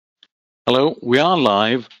Hello, we are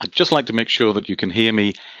live. I'd just like to make sure that you can hear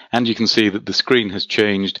me and you can see that the screen has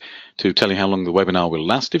changed to tell you how long the webinar will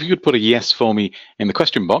last. If you could put a yes for me in the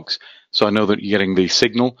question box so I know that you're getting the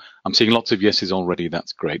signal. I'm seeing lots of yeses already.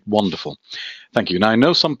 That's great. Wonderful. Thank you. Now, I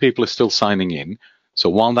know some people are still signing in. So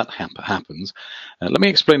while that happens, let me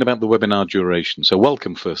explain about the webinar duration. So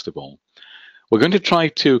welcome, first of all. We're going to try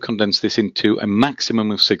to condense this into a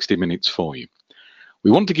maximum of 60 minutes for you. We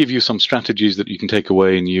want to give you some strategies that you can take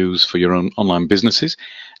away and use for your own online businesses,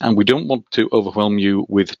 and we don't want to overwhelm you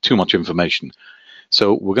with too much information.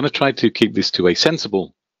 So we're going to try to keep this to a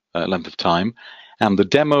sensible length of time, and the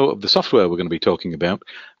demo of the software we're going to be talking about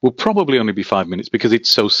will probably only be 5 minutes because it's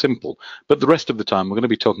so simple. But the rest of the time we're going to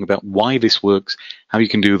be talking about why this works, how you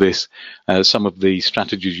can do this, some of the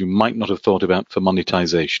strategies you might not have thought about for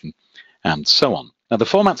monetization, and so on. Now the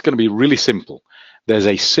format's going to be really simple. There's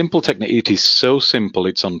a simple technique. It is so simple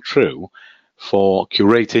it's untrue for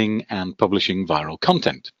curating and publishing viral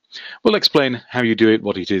content. We'll explain how you do it,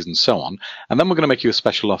 what it is, and so on. And then we're going to make you a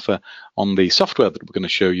special offer on the software that we're going to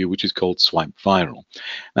show you, which is called Swipe Viral.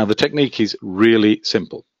 Now, the technique is really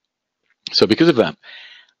simple. So because of that,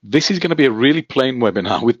 this is going to be a really plain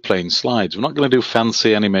webinar with plain slides. We're not going to do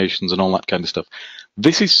fancy animations and all that kind of stuff.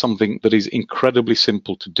 This is something that is incredibly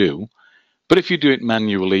simple to do. But if you do it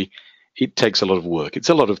manually, it takes a lot of work. It's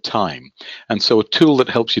a lot of time. And so a tool that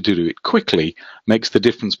helps you to do it quickly makes the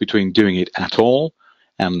difference between doing it at all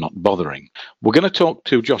and not bothering. We're going to talk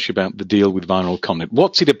to Josh about the deal with viral content.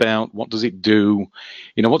 What's it about? What does it do?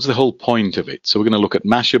 You know, what's the whole point of it? So we're going to look at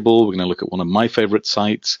Mashable. We're going to look at one of my favorite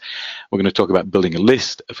sites. We're going to talk about building a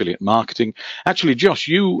list, affiliate marketing. Actually, Josh,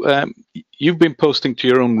 you've been posting to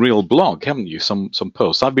your own real blog, haven't you? Some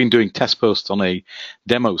posts. I've been doing test posts on a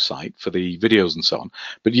demo site for the videos and so on,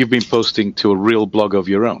 but you've been posting to a real blog of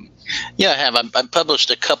your own. Yeah, I have. I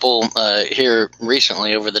published a couple here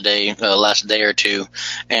recently over the last day or two,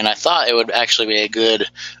 and I thought it would actually be a good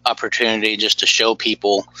opportunity just to show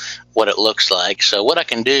people what it looks like. So what I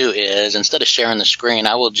can do is, instead of sharing the screen,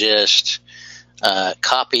 I will just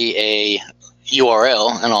copy a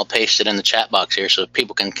URL and I'll paste it in the chat box here so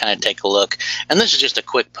people can kind of take a look. And this is just a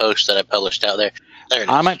quick post that I published out there. There it is.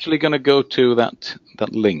 I'm actually going to go to that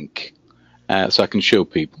link so I can show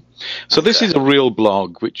people. So this is a real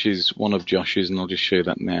blog, which is one of Josh's, and I'll just show you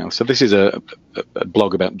that now. So this is a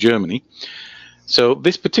blog about Germany. So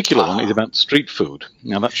this particular one is about street food.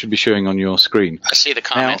 Now that should be showing on your screen. I see the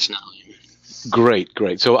comments now. Great,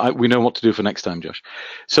 great. So we know what to do for next time, Josh.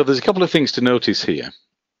 So there's a couple of things to notice here.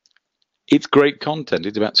 It's great content.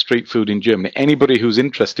 It's about street food in Germany. Anybody who's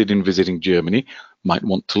interested in visiting Germany might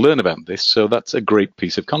want to learn about this, so that's a great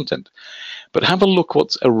piece of content. But have a look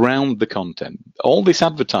what's around the content. All this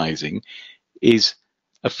advertising is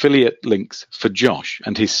affiliate links for Josh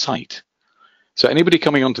and his site. So anybody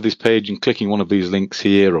coming onto this page and clicking one of these links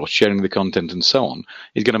here or sharing the content and so on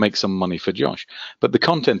is going to make some money for Josh. But the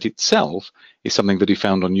content itself is something that he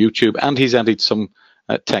found on YouTube, and he's added some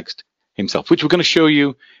text himself, which we're going to show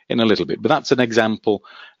you in a little bit. But that's an example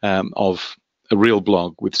of a real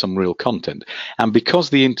blog with some real content. And because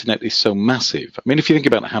the internet is so massive, I mean, if you think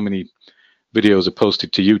about how many videos are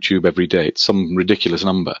posted to YouTube every day, it's some ridiculous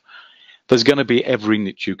number. There's going to be every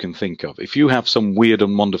niche you can think of. If you have some weird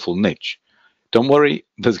and wonderful niche, don't worry,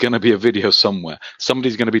 there's going to be a video somewhere.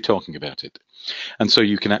 Somebody's going to be talking about it. And so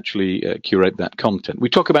you can actually curate that content. We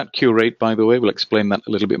talk about curate, by the way. We'll explain that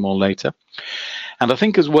a little bit more later. And I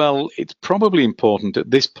think as well, it's probably important at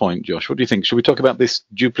this point, Josh, what do you think? Should we talk about this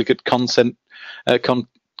duplicate content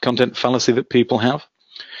fallacy that people have?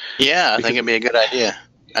 Yeah, I think it'd be a good idea.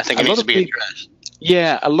 I think it needs to be addressed.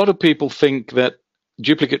 Yeah, a lot of people think that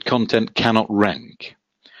duplicate content cannot rank.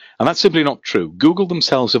 And that's simply not true. Google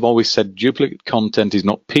themselves have always said duplicate content is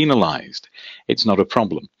not penalized. It's not a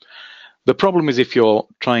problem. The problem is if you're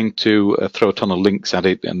trying to throw a ton of links at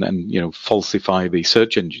it and you know, falsify the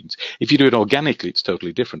search engines. If you do it organically, it's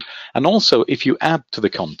totally different. And also, if you add to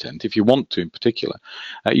the content, if you want to in particular,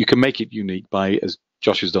 you can make it unique by, as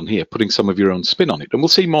Josh has done here, putting some of your own spin on it. And we'll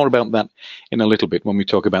see more about that in a little bit when we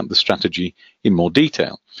talk about the strategy in more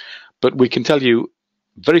detail. But we can tell you,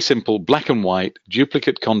 very simple, black and white,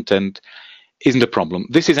 duplicate content isn't a problem.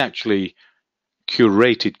 This is actually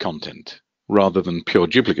curated content rather than pure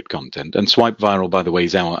duplicate content. And Swipe Viral, by the way,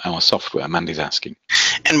 is our software, Mandy's asking.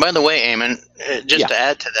 And by the way, Eamon, just to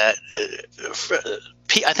add to that,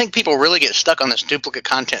 I think people really get stuck on this duplicate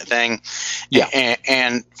content thing. Yeah.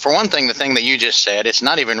 And for one thing, the thing that you just said, it's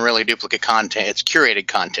not even really duplicate content, it's curated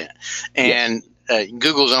content. And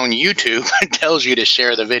Google's own YouTube tells you to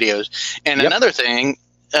share the videos. And another thing,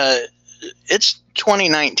 it's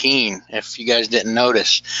 2019, if you guys didn't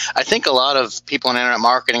notice. I think a lot of people in internet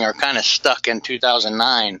marketing are kind of stuck in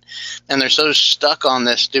 2009, and they're so stuck on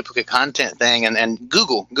this duplicate content thing, and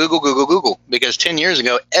Google, because 10 years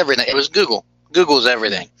ago, everything, it was Google. Google's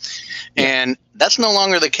everything. And that's no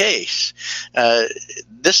longer the case.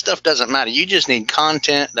 This stuff doesn't matter. You just need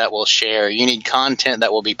content that will share. You need content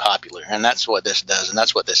that will be popular, and that's what this does, and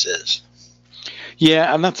that's what this is.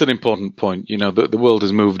 Yeah, and that's an important point. You know, the world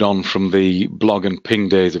has moved on from the blog and ping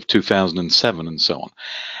days of 2007 and so on.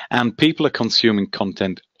 And people are consuming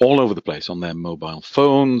content all over the place on their mobile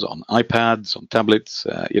phones, on iPads, on tablets.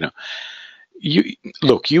 You know,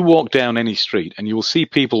 you walk down any street and you will see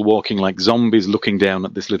people walking like zombies looking down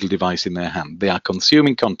at this little device in their hand. They are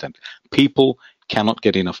consuming content. People cannot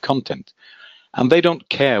get enough content. And they don't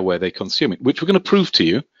care where they consume it, which we're going to prove to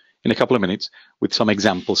you in a couple of minutes with some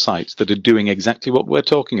example sites that are doing exactly what we're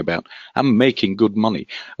talking about and making good money.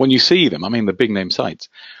 When you see them, I mean the big name sites,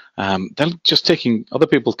 they're just taking other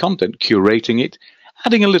people's content, curating it,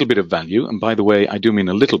 adding a little bit of value, and by the way, I do mean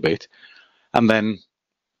a little bit, and then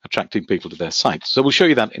attracting people to their site. So we'll show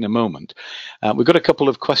you that in a moment. We've got a couple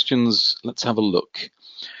of questions. Let's have a look.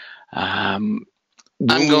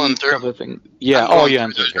 I'm going through everything. Yeah. Oh, yeah.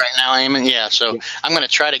 Right now, Eamon. Yeah. So I'm going to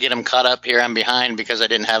try to get them caught up here. I'm behind because I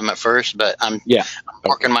didn't have them at first, but I'm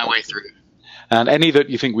working my way through. And any that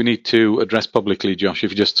you think we need to address publicly, Josh, if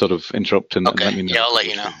you just sort of interrupt and let me know. Yeah, I'll let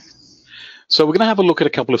you know. So we're going to have a look at a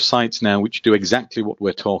couple of sites now which do exactly what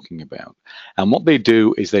we're talking about. And what they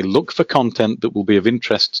do is they look for content that will be of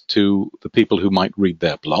interest to the people who might read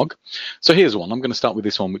their blog. So here's one. I'm going to start with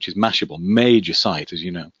this one, which is Mashable, major site, as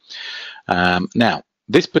you know. Now,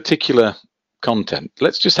 this particular content,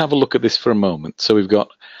 let's just have a look at this for a moment. So we've got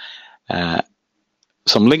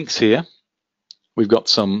some links here. We've got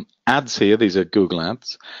some ads here. These are Google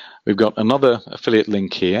ads. We've got another affiliate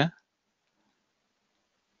link here.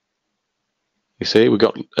 You see, we've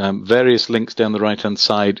got various links down the right-hand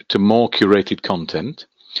side to more curated content.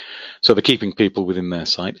 So they're keeping people within their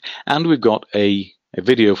site. And we've got a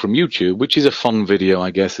video from YouTube, which is a fun video, I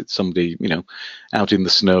guess. It's somebody, you know, out in the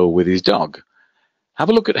snow with his dog. Have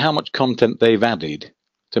a look at how much content they've added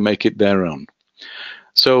to make it their own.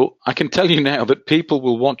 So I can tell you now that people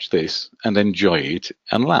will watch this and enjoy it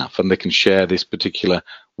and laugh, and they can share this particular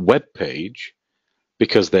web page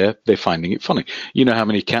because they're finding it funny. You know how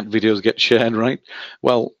many cat videos get shared, right?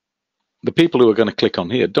 Well, the people who are going to click on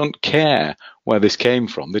here don't care where this came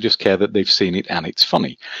from. They just care that they've seen it and it's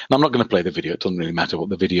funny. And I'm not going to play the video. It doesn't really matter what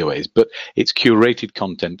the video is, but it's curated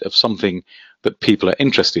content of something that people are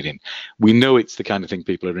interested in. We know it's the kind of thing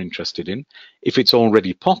people are interested in. If it's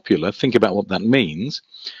already popular, think about what that means.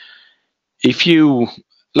 If you,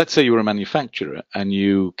 let's say you were a manufacturer and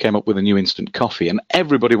you came up with a new instant coffee and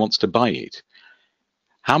everybody wants to buy it,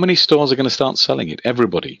 how many stores are going to start selling it?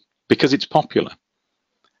 Everybody, because it's popular.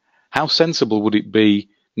 How sensible would it be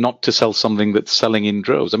not to sell something that's selling in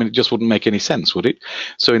droves? I mean, it just wouldn't make any sense, would it?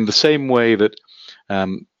 So in the same way that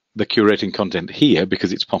they're curating content here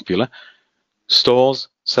because it's popular, stores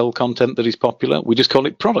sell content that is popular. We just call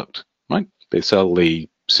it product, right? They sell the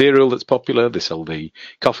cereal that's popular. They sell the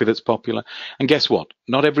coffee that's popular. And guess what?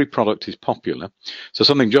 Not every product is popular. So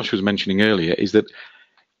something Josh was mentioning earlier is that,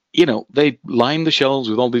 you know, they line the shelves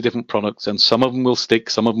with all these different products, and some of them will stick,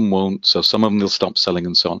 some of them won't, so some of them they'll stop selling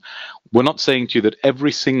and so on. We're not saying to you that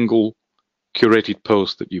every single curated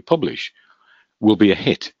post that you publish will be a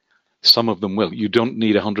hit. Some of them will. You don't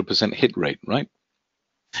need 100% hit rate, right?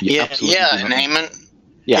 Yeah, and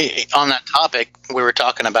Eamon, on that topic we were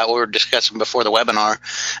talking about, we were discussing before the webinar,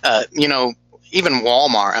 you know, even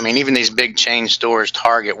Walmart, I mean, even these big chain stores,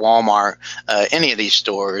 Target, Walmart, any of these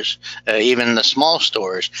stores, even the small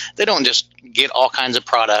stores, they don't just get all kinds of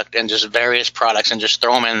product and just various products and just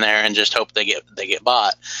throw them in there and just hope they get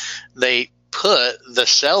bought. They put the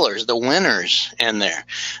sellers, the winners in there.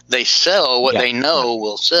 They sell what they know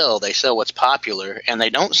will sell. They sell what's popular, and they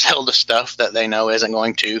don't sell the stuff that they know isn't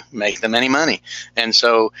going to make them any money. And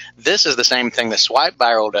so this is the same thing that Swipe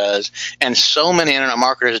Viral does, and so many internet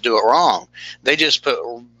marketers do it wrong. They just put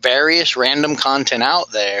various random content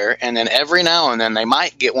out there, and then every now and then they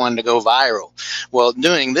might get one to go viral. Well,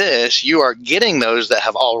 doing this, you are getting those that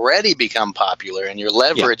have already become popular, and you're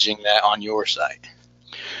leveraging that on your site.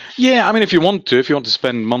 Yeah, I mean, if you want to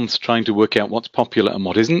spend months trying to work out what's popular and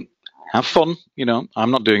what isn't, have fun. You know,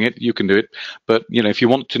 I'm not doing it. You can do it. But, you know, if you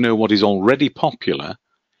want to know what is already popular,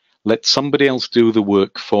 let somebody else do the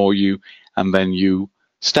work for you, and then you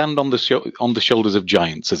stand on the shoulders of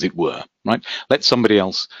giants, as it were, right? Let somebody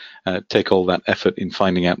else take all that effort in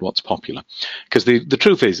finding out what's popular. Because the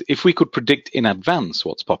truth is, if we could predict in advance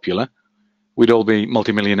what's popular, we'd all be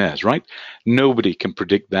multimillionaires, right? Nobody can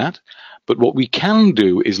predict that. But what we can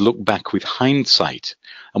do is look back with hindsight.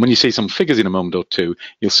 And when you see some figures in a moment or two,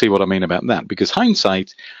 you'll see what I mean about that. Because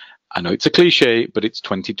hindsight, I know it's a cliche, but it's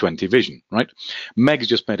 2020 vision, right? Meg's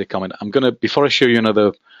just made a comment. I'm going to, before I show you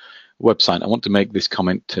another website, I want to make this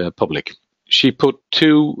comment public. She put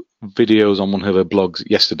 2 videos on one of her blogs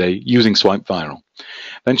yesterday using Swipe Viral.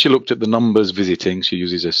 Then she looked at the numbers visiting. She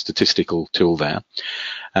uses a statistical tool there.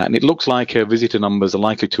 And it looks like her visitor numbers are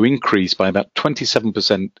likely to increase by about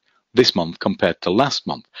 27% this month compared to last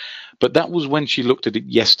month. But that was when she looked at it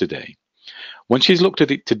yesterday. When she's looked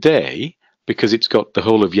at it today, because it's got the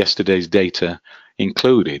whole of yesterday's data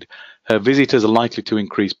included, her visitors are likely to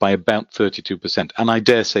increase by about 32%. And I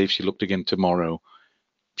dare say if she looked again tomorrow,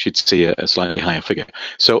 she'd see a slightly higher figure.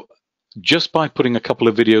 So just by putting a couple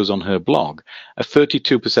of videos on her blog, a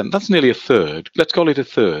 32%, that's nearly a third, let's call it a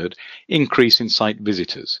third, increase in site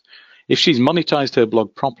visitors. If she's monetized her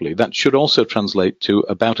blog properly, that should also translate to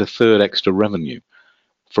about a third extra revenue.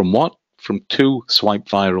 From what? From 2 Swipe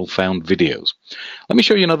Viral found videos. Let me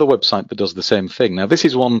show you another website that does the same thing. Now, this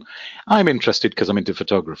is one I'm interested because I'm into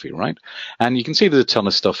photography, right? And you can see there's a ton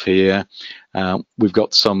of stuff here. We've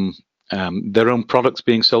got some their own products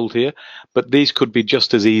being sold here, but these could be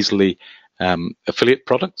just as easily affiliate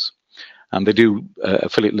products, and they do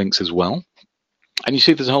affiliate links as well. And you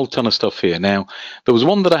see there's a whole ton of stuff here. Now, there was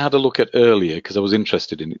one that I had a look at earlier because I was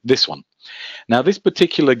interested in it, this one. Now, this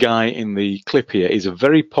particular guy in the clip here is a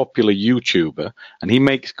very popular YouTuber, and he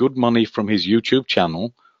makes good money from his YouTube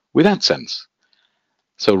channel with AdSense.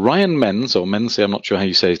 So Ryan Menz, or Menzi, I'm not sure how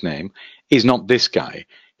you say his name, is not this guy.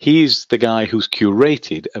 He's the guy who's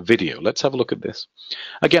curated a video. Let's have a look at this.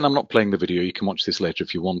 Again, I'm not playing the video. You can watch this later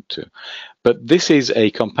if you want to. But this is a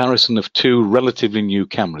comparison of 2 relatively new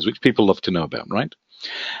cameras, which people love to know about, right?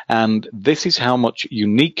 And this is how much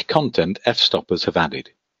unique content f-stoppers have added.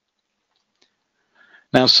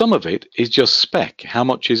 Now, some of it is just spec. How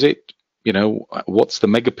much is it? You know, what's the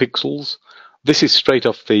megapixels? This is straight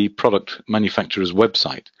off the product manufacturer's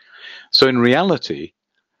website. So in reality,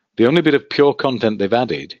 the only bit of pure content they've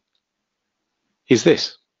added is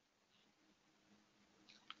this.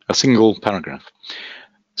 A single paragraph.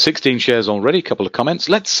 16 shares already, a couple of comments.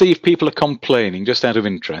 Let's see if people are complaining, just out of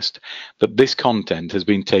interest, that this content has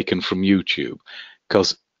been taken from YouTube,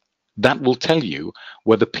 because that will tell you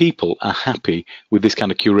whether people are happy with this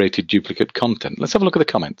kind of curated duplicate content. Let's have a look at the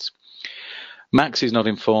comments. Max is not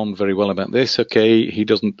informed very well about this. Okay, he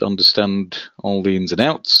doesn't understand all the ins and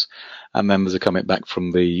outs. And then there's a comment back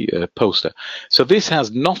from the poster. So this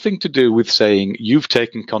has nothing to do with saying you've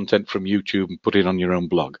taken content from YouTube and put it on your own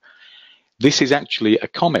blog. This is actually a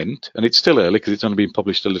comment, and it's still early because it's only been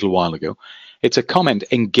published a little while ago. It's a comment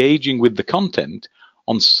engaging with the content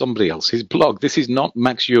on somebody else's blog. This is not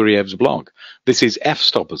Max Yuriev's blog. This is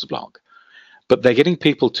F-Stopper's blog. But they're getting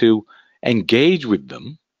people to engage with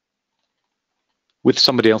them with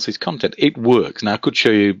somebody else's content. It works. Now, I could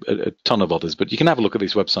show you a ton of others, but you can have a look at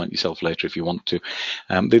this website yourself later if you want to.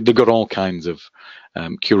 They've got all kinds of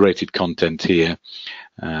curated content here,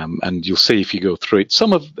 and you'll see if you go through it.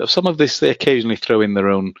 Some of this they occasionally throw in their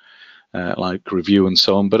own like review and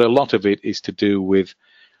so on, but a lot of it is to do with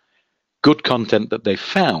good content that they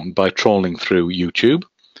found by trawling through YouTube,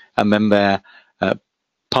 and then they're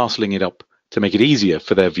parceling it up to make it easier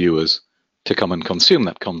for their viewers to come and consume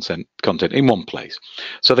that content in one place.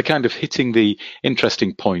 So they're kind of hitting the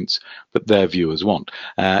interesting points that their viewers want.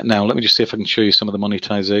 Now, let me just see if I can show you some of the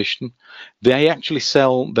monetization. They actually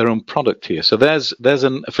sell their own product here. So there's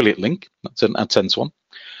an affiliate link. That's an AdSense one.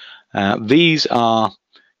 These are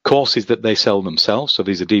courses that they sell themselves. So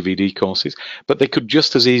these are DVD courses, but they could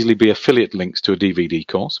just as easily be affiliate links to a DVD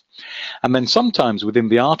course. And then sometimes within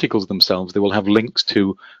the articles themselves, they will have links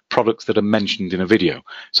to products that are mentioned in a video.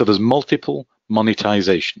 So there's multiple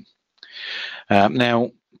monetization. Now,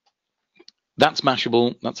 that's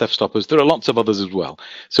Mashable, that's F-Stoppers. There are lots of others as well.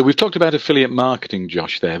 So we've talked about affiliate marketing,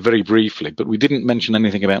 Josh, there very briefly, but we didn't mention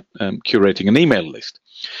anything about curating an email list.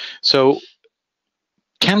 So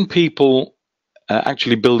can people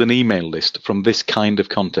actually build an email list from this kind of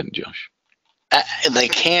content, Josh? They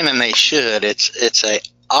can and they should. It's a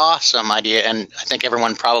awesome idea, and I think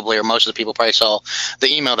everyone probably, or most of the people probably saw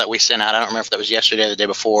the email that we sent out. I don't remember if that was yesterday or the day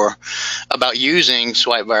before, about using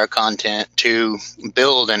Swipe Viral content to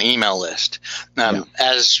build an email list.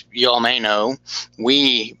 As you all may know,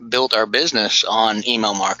 we built our business on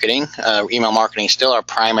email marketing. Email marketing is still our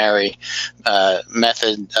primary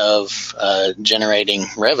method of generating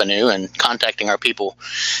revenue and contacting our people.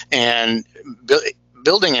 And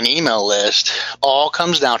building an email list all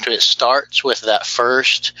comes down to, it starts with that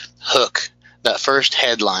first hook that first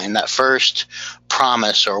headline, that first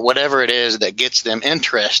promise, or whatever it is that gets them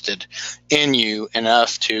interested in you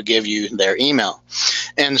enough to give you their email.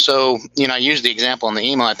 And so, I used the example in the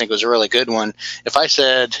email. I think it was a really good one. If I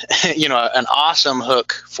said, an awesome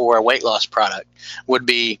hook for a weight loss product would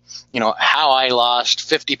be, how I lost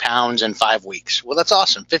 50 pounds in 5 weeks. Well, that's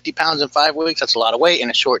awesome. 50 pounds in 5 weeks, that's a lot of weight in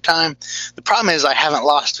a short time. The problem is I haven't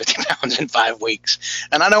lost 50 pounds in 5 weeks,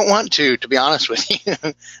 and I don't want to be honest with you.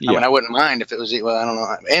 I mean, I wouldn't mind if it was, well, I don't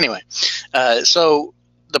know. Anyway, so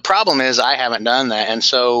the problem is I haven't done that. And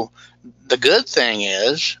so the good thing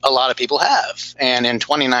is a lot of people have. And in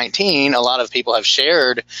 2019, a lot of people have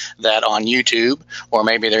shared that on YouTube, or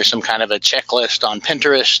maybe there's some kind of a checklist on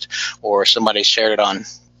Pinterest, or somebody shared it on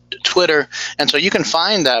Twitter. And so you can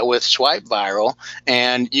find that with Swipe Viral,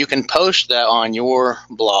 and you can post that on your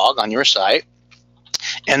blog, on your site.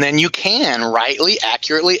 And then you can rightly,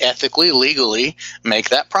 accurately, ethically, legally make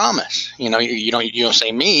that promise. You don't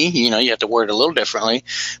say me, you have to word it a little differently.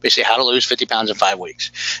 But you say how to lose 50 pounds in 5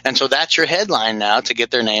 weeks. And so that's your headline now to get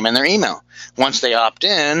their name and their email. Once they opt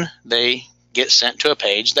in, they get sent to a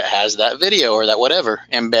page that has that video or that whatever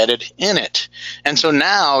embedded in it. And so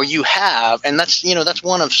now you have, and that's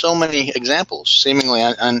one of so many examples, seemingly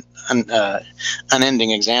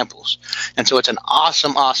unending examples. And so it's an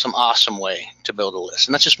awesome, awesome, awesome way to build a list.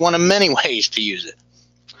 And that's just one of many ways to use it.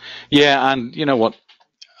 Yeah, and you know what?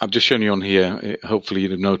 I've just shown you on here. Hopefully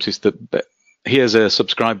you'd have noticed that here's a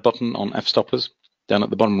subscribe button on Fstoppers down at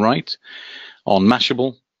the bottom right. On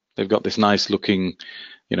Mashable, they've got this nice looking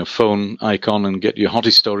phone icon and get your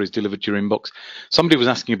hottest stories delivered to your inbox. Somebody was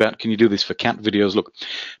asking about, can you do this for cat videos? Look,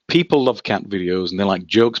 people love cat videos and they like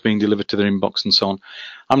jokes being delivered to their inbox and so on.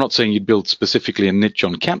 I'm not saying you'd build specifically a niche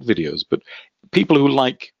on cat videos, but people who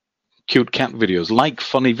like cute cat videos like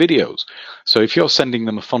funny videos. So if you're sending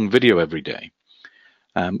them a fun video every day,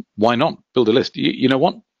 why not build a list? You know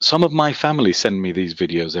what? Some of my family send me these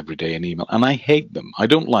videos every day in email, and I hate them. I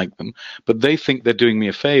don't like them, but they think they're doing me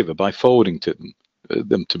a favor by forwarding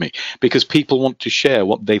them to me, because people want to share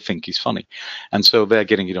what they think is funny, and so they're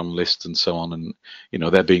getting it on lists and so on, and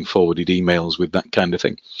they're being forwarded emails with that kind of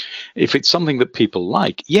thing. If it's something that people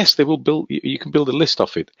like, yes, they will build. You can build a list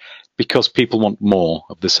off it because people want more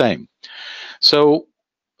of the same. So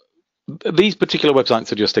these particular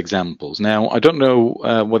websites are just examples. Now, I don't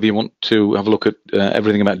know whether you want to have a look at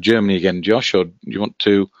everything about Germany again, Josh, or do you want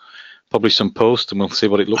to publish some posts and we'll see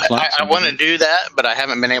what it looks like? I want to do that, but I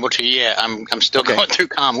haven't been able to yet. I'm still going through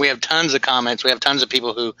We have tons of comments. We have tons of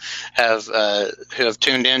people who have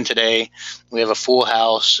tuned in today. We have a full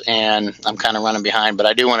house, and I'm kind of running behind, but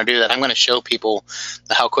I do want to do that. I'm going to show people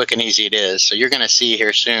how quick and easy it is. So you're going to see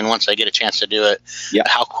here soon, once I get a chance to do it,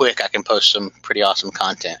 how quick I can post some pretty awesome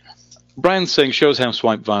content. Brian's saying, shows how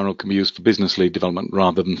Swipe Viral can be used for business lead development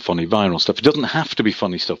rather than funny viral stuff. It doesn't have to be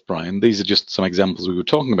funny stuff, Brian. These are just some examples we were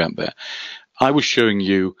talking about there. I was showing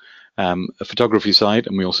you a photography site,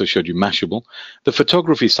 and we also showed you Mashable. The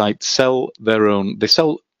photography sites sell their own,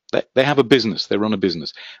 they have a business, they run a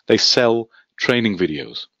business. They sell training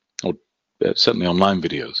videos, or certainly online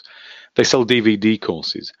videos. They sell DVD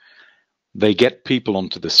courses. They get people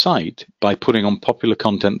onto the site by putting on popular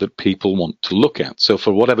content that people want to look at. So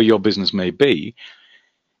for whatever your business may be,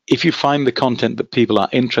 if you find the content that people are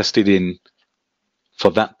interested in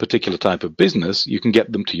for that particular type of business, you can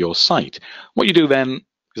get them to your site. What you do then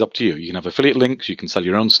is up to you. You can have affiliate links, you can sell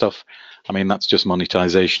your own stuff. I mean, that's just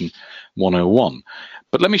monetization 101.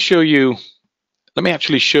 But let me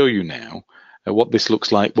actually show you now what this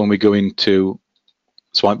looks like when we go into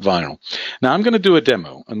Swipe Viral. Now I'm going to do a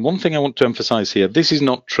demo, and one thing I want to emphasize here, this is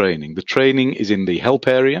not training. The training is in the help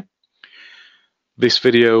area. This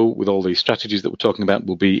video with all the strategies that we're talking about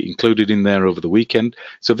will be included in there over the weekend.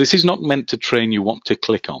 So this is not meant to train you what to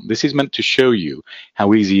click on. This is meant to show you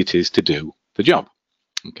how easy it is to do the job.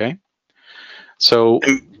 Okay? So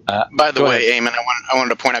by the way, Eamon, I wanted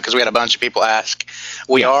to point out, because we had a bunch of people ask,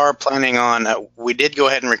 we are planning on, we did go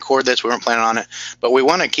ahead and record this, we weren't planning on it, but we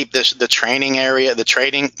want to keep this, the training area, the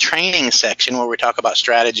training section where we talk about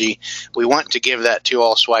strategy, we want to give that to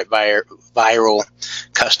all Swipe Viral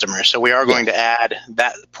customers. So we are going to add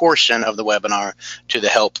that portion of the webinar to the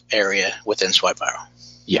help area within Swipe Viral.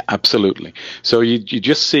 Yeah, absolutely. So you're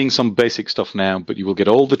just seeing some basic stuff now, but you will get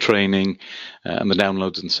all the training and the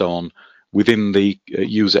downloads and so on within the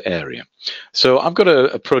user area. So I've got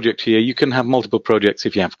a project here. You can have multiple projects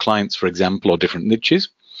if you have clients, for example, or different niches.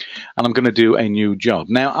 And I'm going to do a new job.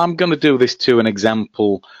 Now, I'm going to do this to an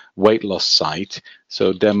example weight loss site.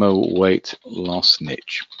 So demo weight loss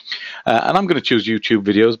niche. And I'm going to choose YouTube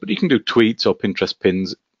videos, but you can do tweets or Pinterest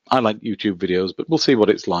pins. I like YouTube videos, but we'll see what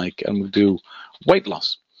it's like, and we'll do weight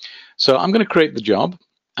loss. So I'm going to create the job,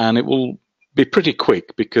 and it will be pretty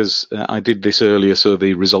quick because I did this earlier, so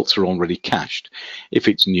the results are already cached. If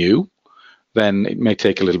it's new, then it may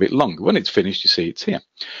take a little bit longer. When it's finished, you see it's here.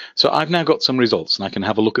 So I've now got some results, and I can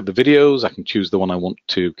have a look at the videos. I can choose the one I want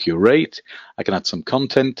to curate. I can add some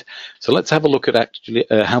content. So let's have a look at actually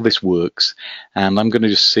how this works. And I'm going to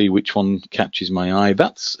just see which one catches my eye.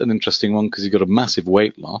 That's an interesting one because you've got a massive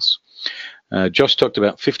weight loss. Josh talked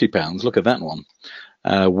about 50 pounds. Look at that one.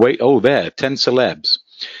 There, 10 celebs.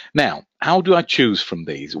 Now, how do I choose from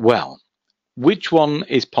these? Well, which one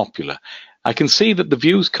is popular? I can see that the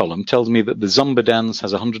views column tells me that the Zumba dance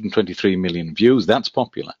has 123 million views. That's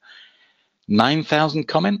popular. 9,000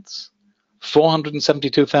 comments,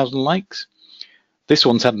 472,000 likes. This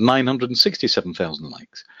one's had 967,000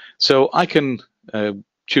 likes. So I can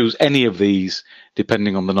choose any of these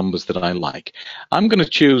depending on the numbers that I like. I'm going to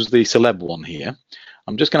choose the celeb one here.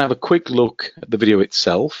 I'm just going to have a quick look at the video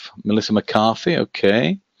itself. Melissa McCarthy,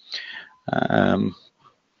 okay.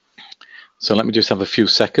 So let me just have a few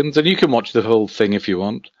seconds, and you can watch the whole thing if you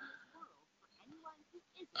want.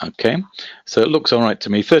 Okay, so it looks all right to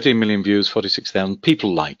me. 13 million views, 46,000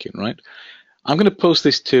 people like it, right? I'm going to post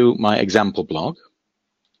this to my example blog,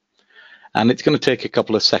 and it's going to take a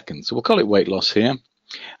couple of seconds. So we'll call it weight loss here,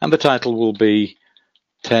 and the title will be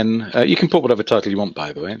 10, you can put whatever title you want,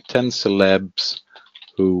 by the way, 10 celebs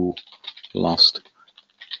who lost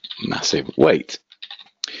massive weight.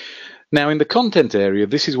 Now, in the content area,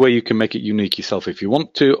 this is where you can make it unique yourself if you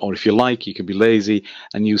want to, or if you like, you can be lazy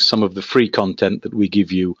and use some of the free content that we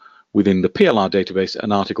give you within the PLR database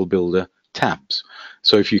and article builder tabs.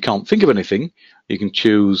 So if you can't think of anything, you can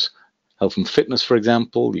choose health and fitness, for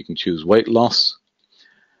example. You can choose weight loss,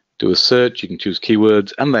 do a search, you can choose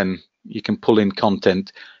keywords, and then you can pull in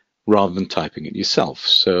content rather than typing it yourself.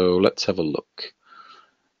 So let's have a look.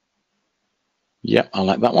 Yeah, I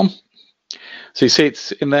like that one. So you see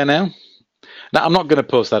it's in there now. Now, I'm not going to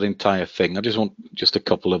post that entire thing. I just want just a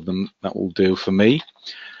couple of them. That will do for me.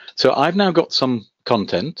 So I've now got some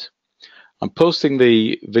content. I'm posting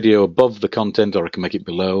the video above the content, or I can make it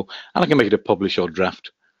below, and I can make it a publish or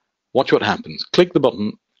draft. Watch what happens. Click the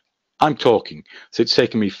button. I'm talking. So it's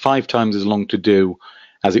taken me 5 times as long to do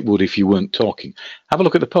as it would if you weren't talking. Have a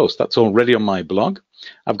look at the post. That's already on my blog.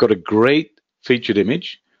 I've got a great featured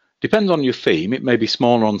image. Depends on your theme. It may be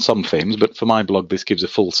smaller on some themes, but for my blog, this gives a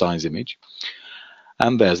full-size image.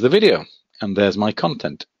 And there's the video, and there's my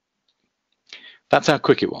content. That's how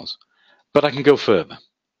quick it was. But I can go further.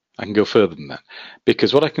 I can go further than that,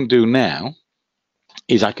 because what I can do now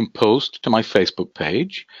is I can post to my Facebook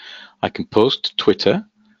page, I can post to Twitter,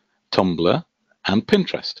 Tumblr, and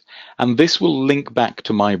Pinterest. And this will link back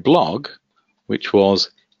to my blog, which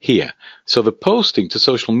was here. So the posting to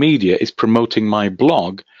social media is promoting my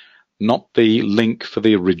blog, not the link for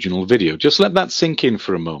the original video. Just let that sink in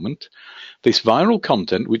for a moment. This viral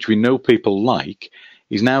content, which we know people like,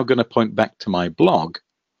 is now going to point back to my blog,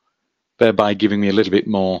 thereby giving me a little bit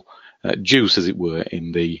more juice, as it were,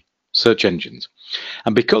 in the search engines.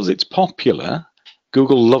 And because it's popular,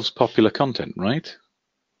 Google loves popular content, right?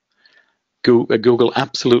 Google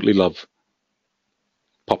absolutely love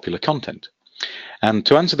popular content. And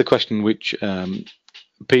to answer the question which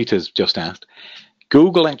Peter's just asked,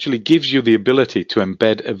 Google actually gives you the ability to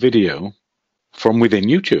embed a video from within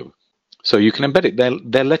YouTube. So you can embed it.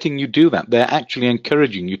 They're letting you do that. They're actually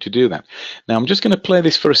encouraging you to do that. Now, I'm just going to play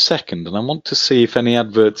this for a second, and I want to see if any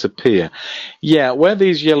adverts appear. Yeah, where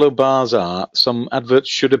these yellow bars are, some adverts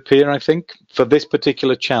should appear, I think, for this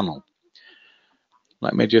particular channel.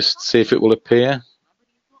 Let me just see if it will appear.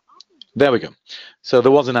 There we go. So there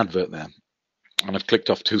was an advert there, and I've clicked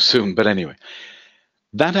off too soon, but anyway.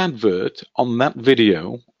 That advert on that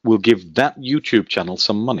video will give that YouTube channel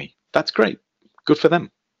some money. That's great. Good for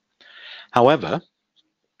them. However,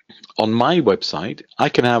 on my website, I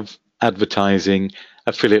can have advertising,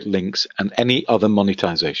 affiliate links, and any other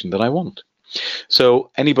monetization that I want.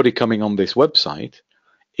 So anybody coming on this website,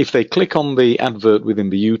 if they click on the advert within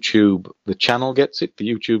the YouTube, the channel gets it, the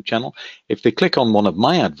YouTube channel. If they click on one of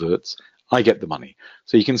my adverts, I get the money.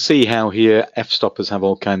 So you can see how here F-stoppers have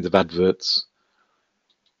all kinds of adverts.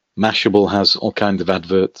 Mashable has all kinds of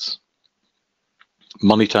adverts.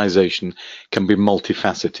 Monetization can be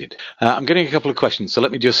multifaceted. I'm getting a couple of questions, so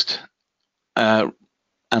let me just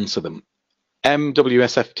answer them.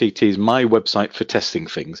 MWSFTT is my website for testing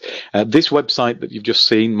things. This website that you've just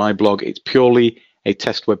seen, my blog, it's purely a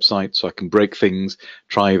test website, so I can break things,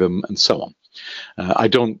 try them, and so on. I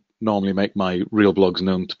don't normally make my real blogs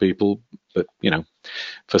known to people, but you know,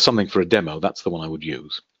 for something for a demo, that's the one I would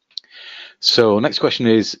use. So next question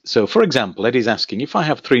is, so for example, Eddie's asking, if I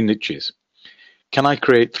have 3 niches, can I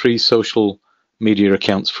create 3 social media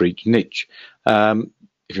accounts for each niche?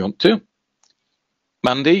 If you want to.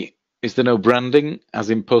 Mandy, is there no branding as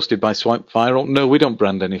in posted by Swipe Viral? No, we don't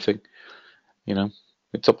brand anything. You know,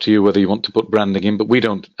 it's up to you whether you want to put branding in, but we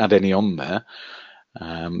don't add any on there.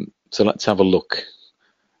 So let's have a look.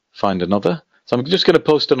 Find another. So I'm just going to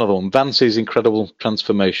post another one. Vancy's Incredible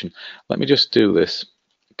Transformation. Let me just do this,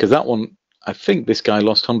 because that one, I think this guy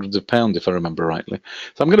lost hundreds of pounds, if I remember rightly.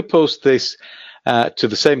 So I'm going to post this to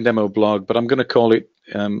the same demo blog, but I'm going to call it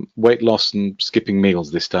weight loss and skipping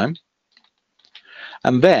meals this time.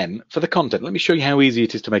 And then for the content, let me show you how easy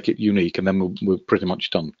it is to make it unique, and then we're pretty much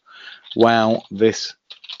done. Wow, this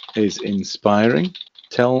is inspiring.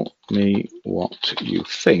 Tell me what you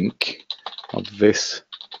think of this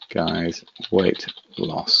guy's weight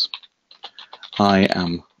loss. I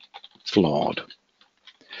am flawed.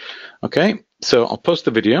 Okay, so I'll post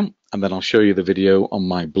the video, and then I'll show you the video on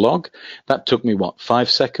my blog. That took me, what, 5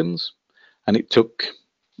 seconds? And it took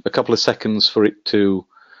a couple of seconds for it to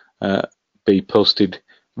be posted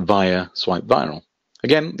via Swipe Viral.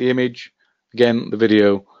 Again, the image, again, the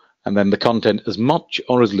video, and then the content, as much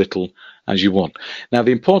or as little as you want. Now,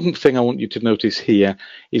 the important thing I want you to notice here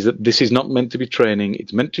is that this is not meant to be training.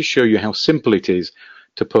 It's meant to show you how simple it is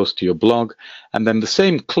to post to your blog. And then the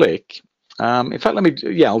same click, in fact,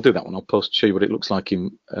 I'll do that one. I'll show you what it looks like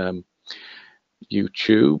in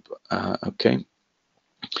YouTube. Okay.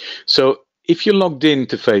 So if you're logged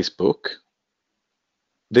into Facebook,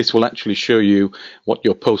 this will actually show you what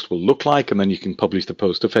your post will look like, and then you can publish the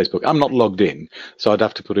post to Facebook. I'm not logged in, so I'd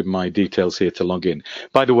have to put in my details here to log in.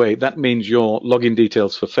 By the way, that means your login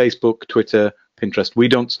details for Facebook, Twitter, Pinterest, we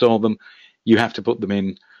don't store them. You have to put them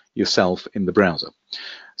in yourself in the browser.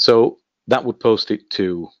 So that would post it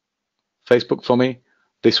to Facebook for me.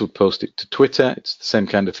 This would post it to Twitter. It's the same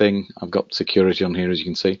kind of thing. I've got security on here, as you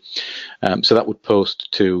can see. So that would post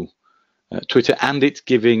to Twitter, and it's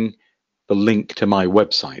giving the link to my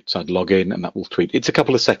website. So I'd log in and that will tweet. It's a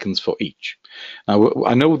couple of seconds for each. Now,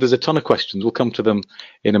 I know there's a ton of questions. We'll come to them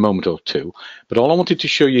in a moment or two. But all I wanted to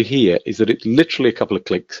show you here is that it's literally a couple of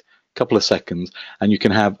clicks, a couple of seconds, and you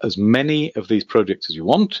can have as many of these projects as you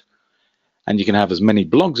want, and you can have as many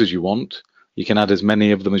blogs as you want. You can add as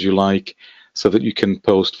many of them as you like, so that you can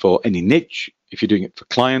post for any niche. If you're doing it for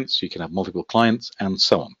clients, you can have multiple clients, and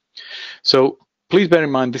so on. So please bear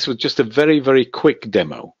in mind, this was just a very, very quick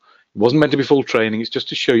demo. It wasn't meant to be full training. It's just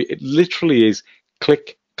to show you it literally is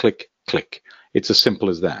click, click, click. It's as simple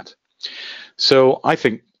as that. So I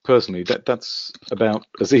think personally that's about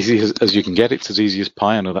as easy as you can get. It's as easy as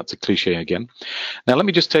pie. I know that's a cliche again. Now let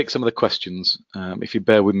me just take some of the questions, if you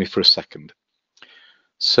bear with me for a second.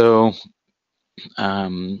 So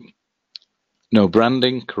no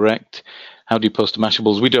branding, correct. How do you post to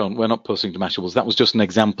Mashables? We're not posting to Mashables. That was just an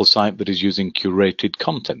example site that is using curated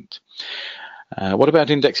content. What about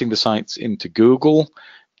indexing the sites into Google?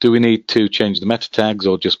 Do we need to change the meta tags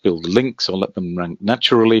or just build links or let them rank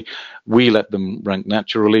naturally? We let them rank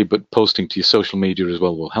naturally, but posting to your social media as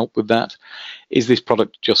well will help with that. Is this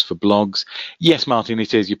product just for blogs? Yes, Martin,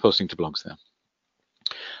 it is. You're posting to blogs there.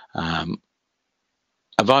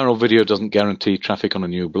 A viral video doesn't guarantee traffic on a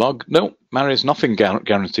new blog. No, Marius, nothing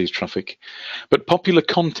guarantees traffic. But popular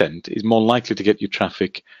content is more likely to get you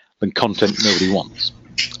traffic than content nobody wants.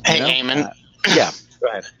 Hey, you know? Eamon. Yeah, go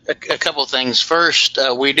ahead. A couple things. First,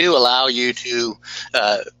 we do allow you to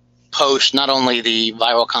post not only the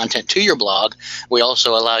viral content to your blog, we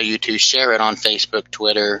also allow you to share it on Facebook,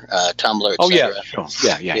 Twitter, Tumblr, etc. Oh, yeah, sure.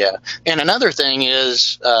 Yeah. And another thing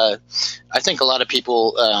is, I think a lot of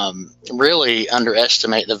people really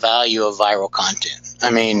underestimate the value of viral content.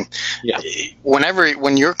 I mean,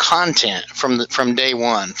 when your content from day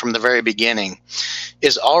one, from the very beginning,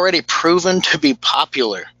 is already proven to be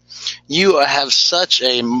popular, you have such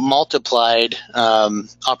a multiplied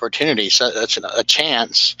opportunity, such a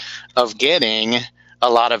chance of getting a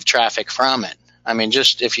lot of traffic from it. I mean,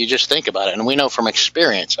 if you just think about it, and we know from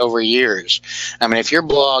experience over years, I mean, if your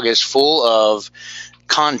blog is full of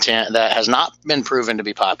content that has not been proven to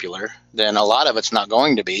be popular, then a lot of it's not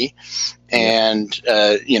going to be. And,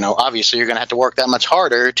 obviously you're going to have to work that much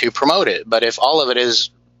harder to promote it. But if all of it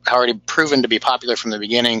is already proven to be popular from the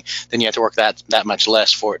beginning, then you have to work that much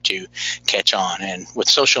less for it to catch on. And with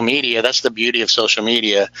social media, that's the beauty of social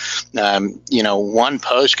media. One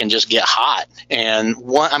post can just get hot, and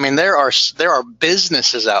there are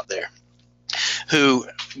businesses out there who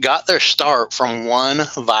got their start from one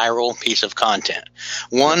viral piece of content.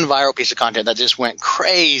 One viral piece of content that just went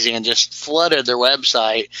crazy and just flooded their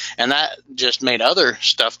website, and that just made other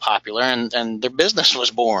stuff popular, and their business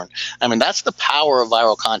was born. I mean, that's the power of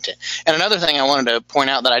viral content. And another thing I wanted to point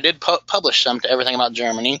out, that I did publish some to Everything About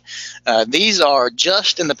Germany. These are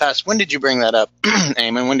just in the past. When did you bring that up,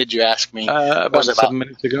 Eamon? When did you ask me? About 7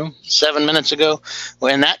 minutes ago. 7 minutes ago.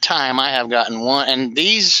 Well, in that time, I have gotten one, and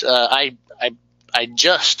these I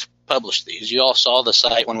just published these. You all saw the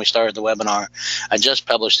site when we started the webinar. I just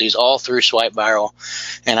published these all through Swipe Viral,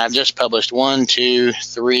 and I've just published 1, 2,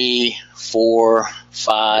 3, 4,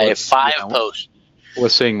 5 posts. We're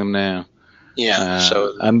seeing them now. Yeah.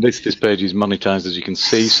 And this page is monetized, as you can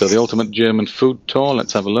see. So the ultimate German food tour.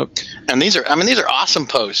 Let's have a look. And these are awesome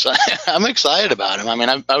posts. I'm excited about them. I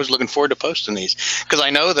mean, I was looking forward to posting these because I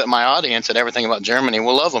know that my audience at Everything About Germany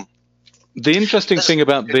will love them. The interesting thing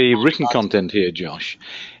about the written content here, Josh,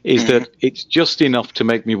 is that it's just enough to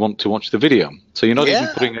make me want to watch the video. So you're not even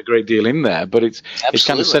putting a great deal in there, but it's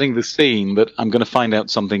kind of setting the scene that I'm going to find out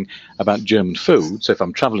something about German food. So if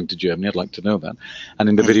I'm traveling to Germany, I'd like to know that. And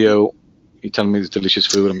in the video, you're telling me there's delicious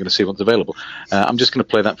food. I'm going to see what's available. I'm just going to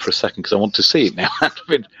play that for a second because I want to see it now.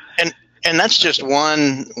 And that's just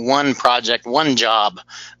one project, one job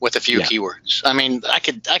with a few keywords. I mean, I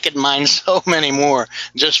could mine so many more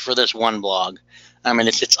just for this one blog. I mean,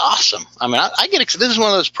 it's awesome. I mean, this is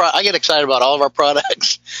one of those I get excited about all of our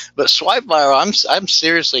products, but Swipe Viral, I'm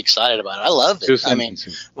seriously excited about it. I love it. I mean,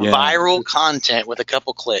 viral content with a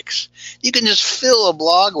couple clicks. You can just fill a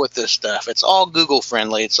blog with this stuff. It's all Google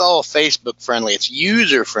friendly. It's all Facebook friendly. It's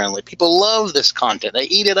user friendly. People love this content. They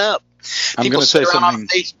eat it up. People sit around on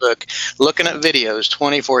Facebook looking at videos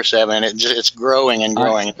 24/7. It's growing and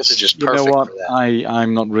growing. This is just perfect. You know what? For that.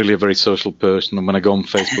 I'm not really a very social person, and when I go on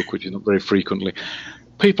Facebook, which is not very frequently,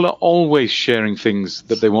 people are always sharing things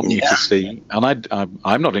that they want you to see, and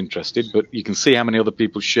I'm not interested. But you can see how many other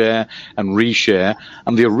people share and reshare,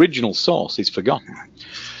 and the original source is forgotten.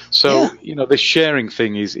 So the sharing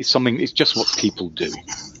thing is something. It's just what people do.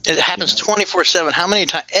 It happens 24/7. How many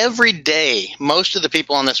times? Every day, most of the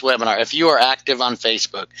people on this webinar, if you are active on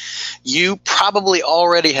Facebook, you probably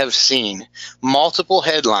already have seen multiple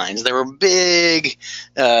headlines. There were big,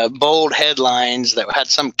 bold headlines that had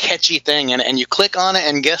some catchy thing in it, and you click on it,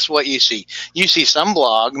 and guess what you see? You see some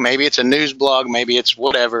blog. Maybe it's a news blog. Maybe it's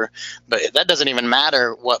whatever. But that doesn't even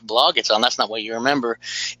matter what blog it's on. That's not what you remember.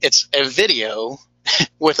 It's a video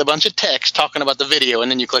with a bunch of text talking about the video, and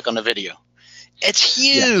then you click on the video. It's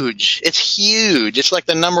huge. Yeah. It's huge. It's like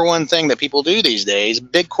the #1 thing that people do these days.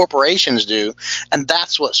 Big corporations do, and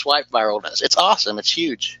that's what Swipe Viral does. It's awesome. It's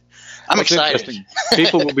huge. I'm excited.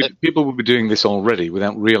 People will be doing this already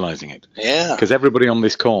without realizing it. Yeah. Because everybody on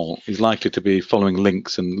this call is likely to be following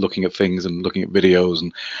links and looking at things and looking at videos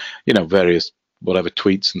and various whatever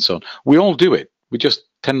tweets and so on. We all do it. We just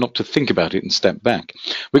tend not to think about it and step back.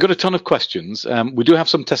 We've got a ton of questions. We do have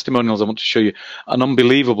some testimonials. I want to show you an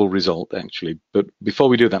unbelievable result, actually. But before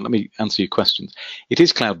we do that, let me answer your questions. It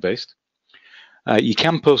is cloud-based. You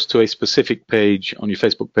can post to a specific page on your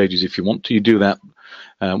Facebook pages if you want to. You do that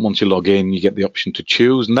once you log in. You get the option to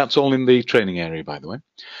choose, and that's all in the training area, by the way.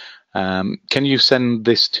 Can you send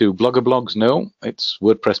this to Blogger blogs? No, it's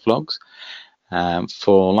WordPress blogs.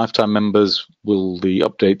 For lifetime members, will the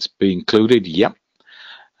updates be included? Yep.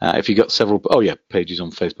 If you got several, pages on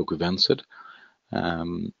Facebook we've answered.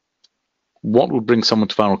 What would bring someone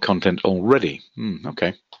to viral content already?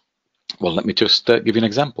 Okay. Well, let me just give you an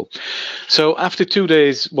example. So after 2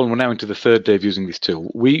 days, we're now into the 3rd day of using this tool.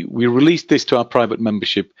 We released this to our private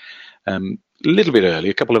membership a little bit early,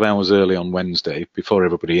 a couple of hours early on Wednesday before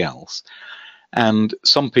everybody else. And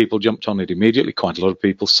some people jumped on it immediately, quite a lot of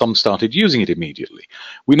people. Some started using it immediately.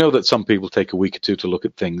 We know that some people take a week or two to look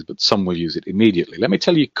at things, but some will use it immediately. Let me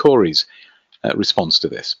tell you Corey's response to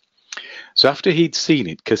this. So after he'd seen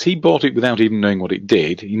it, because he bought it without even knowing what it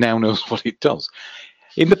did, he now knows what it does.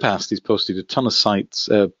 In the past, he's posted a ton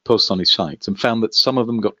of posts on his sites and found that some of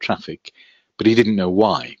them got traffic, but he didn't know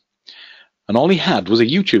why. And all he had was a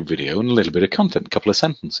YouTube video and a little bit of content, a couple of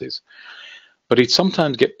sentences. But he'd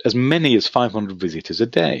sometimes get as many as 500 visitors a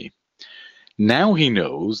day. Now he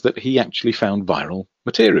knows that he actually found viral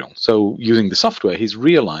material. So using the software, he's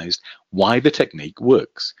realized why the technique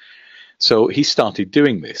works. So he started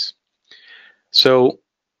doing this. So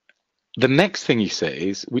the next thing he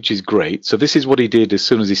says, which is great, so this is what he did as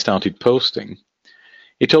soon as he started posting.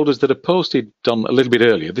 He told us that a post he'd done a little bit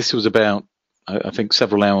earlier, this was about, I think,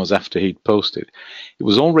 several hours after he'd posted. It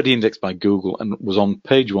was already indexed by Google and was on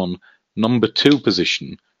page 1, #2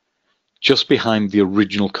 position just behind the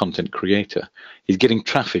original content creator. He's getting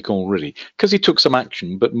traffic already because he took some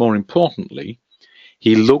action, but more importantly,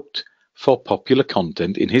 he looked for popular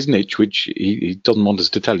content in his niche, which he doesn't want us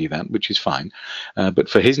to tell you that, which is fine. But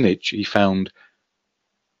for his niche, he found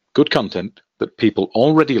good content that people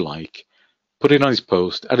already like, put it on his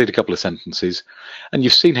post, added a couple of sentences, and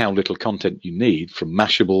you've seen how little content you need from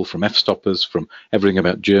Mashable, from F-Stoppers, from everything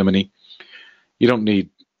about Germany. You don't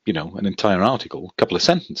need, an entire article. A couple of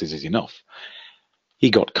sentences is enough. He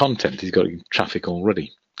got content. He's got traffic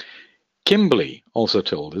already. Kimberly also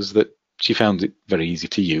told us that she found it very easy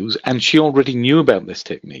to use, and she already knew about this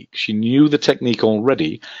technique. She knew the technique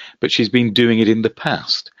already, but she's been doing it in the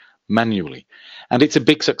past, manually. And it's a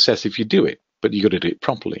big success if you do it, but you got to do it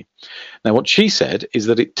properly. Now, what she said is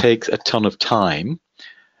that it takes a ton of time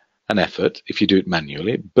and effort if you do it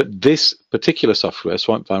manually, but this particular software,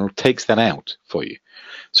 Swipe Viral, takes that out for you.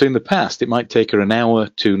 So in the past, it might take her an hour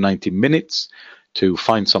to 90 minutes to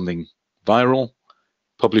find something viral,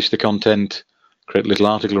 publish the content, create a little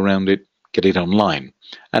article around it, get it online.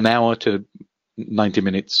 An hour to 90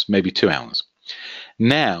 minutes, maybe 2 hours.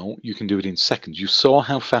 Now you can do it in seconds. You saw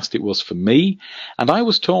how fast it was for me, and I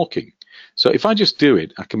was talking. So if I just do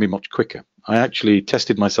it, I can be much quicker. I actually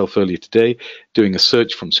tested myself earlier today doing a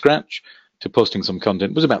search from scratch to posting some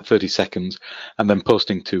content. It was about 30 seconds, and then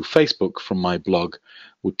posting to Facebook from my blog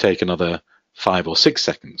would take another 5 or 6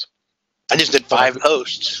 seconds. I just did 5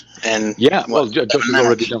 posts, and yeah, well, Josh has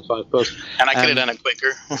already done 5 posts, and I could have done it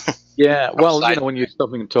quicker. Yeah, well, when you're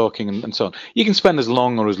stopping and talking and so on, you can spend as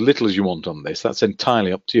long or as little as you want on this. That's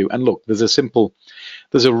entirely up to you. And look, there's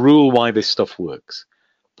a rule why this stuff works.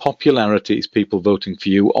 Popularity is people voting for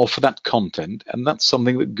you or for that content, and that's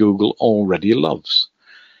something that Google already loves.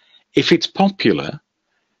 If it's popular,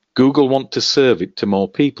 Google want to serve it to more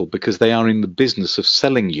people because they are in the business of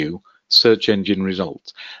selling you search engine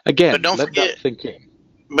results. Again, but don't forget, that think in.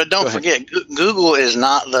 But don't forget, Google is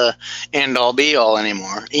not the end-all, be-all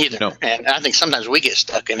anymore either. No. And I think sometimes we get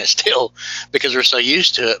stuck in it still because we're so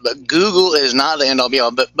used to it. But Google is not the end-all,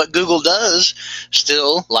 be-all. But Google does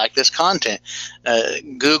still like this content.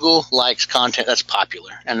 Google likes content that's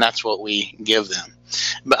popular, and that's what we give them.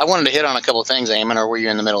 But I wanted to hit on a couple of things, Eamon, or were you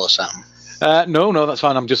in the middle of something? No, that's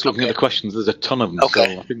fine. I'm just looking at the questions. There's a ton of them.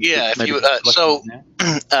 Okay. So I think yeah.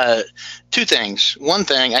 Two things. One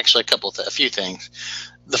thing, actually, a few things.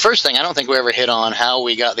 The first thing, I don't think we ever hit on how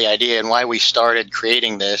we got the idea and why we started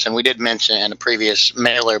creating this. And we did mention it in a previous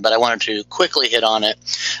mailer, but I wanted to quickly hit on it.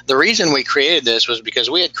 The reason we created this was because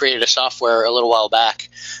we had created a software a little while back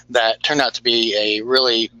that turned out to be a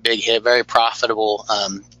really big hit, very profitable,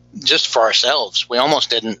 just for ourselves. We almost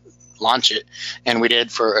didn't launch it, and we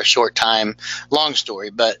did for a short time. Long story,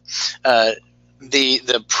 but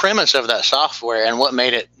the premise of that software and what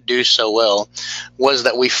made it do so well was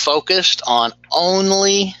that we focused on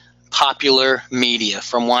only popular media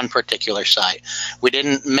from one particular site. We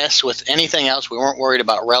didn't mess with anything else. We weren't worried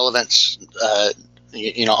about relevance,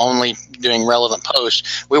 only doing relevant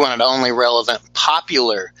posts. We wanted only relevant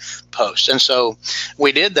popular posts. And so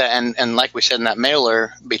we did that. And like we said in that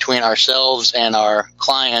mailer, between ourselves and our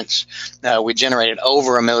clients, we generated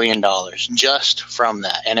over $1 million just from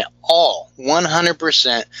that. And it all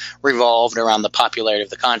 100% revolved around the popularity of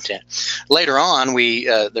the content. Later on,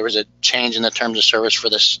 there was a change in the terms of service for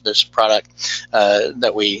this product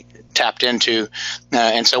that we tapped into,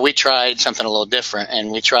 and so we tried something a little different, and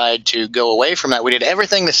we tried to go away from that. We did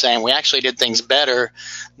everything the same. We actually did things better,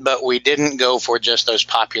 but we didn't go for just those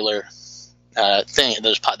popular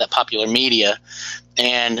that popular media,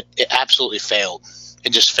 and it absolutely failed.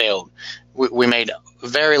 It just failed. We made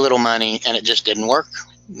very little money, and it just didn't work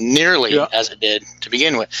nearly as it did to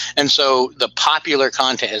begin with. And so the popular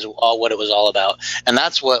content is all what it was all about, and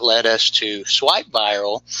that's what led us to Swipe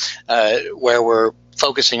Viral, where we're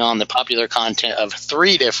focusing on the popular content of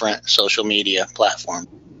 3 different social media platforms.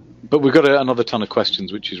 But we've got another ton of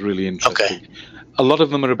questions, which is really interesting. Okay. A lot of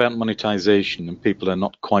them are about monetization, and people are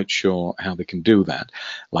not quite sure how they can do that.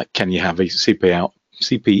 Like, can you have a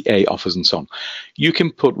CPA offers and so on? You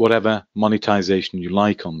can put whatever monetization you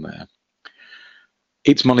like on there.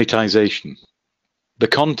 It's monetization. The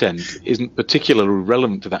content isn't particularly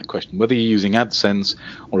relevant to that question, whether you're using AdSense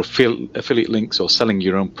or affiliate links or selling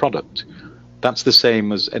your own product. That's the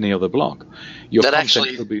same as any other blog. Your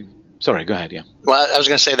content will be. Sorry, go ahead. Yeah. Well, I was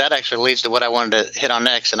going to say that actually leads to what I wanted to hit on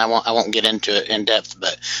next, and I won't get into it in depth.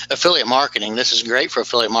 But affiliate marketing, this is great for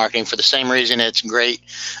affiliate marketing for the same reason it's great.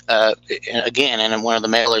 Again, in one of the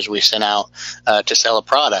mailers we sent out to sell a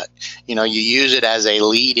product, you use it as a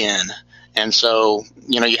lead-in. And so,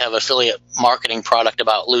 you have affiliate marketing product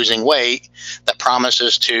about losing weight that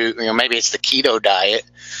promises to, maybe it's the keto diet.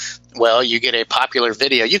 Well, you get a popular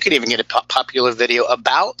video. You could even get a popular video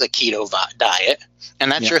about the keto diet,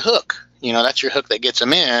 and that's your hook. You know, that's your hook that gets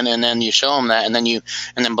them in, and then you show them that, and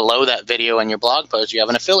then below that video in your blog post, you have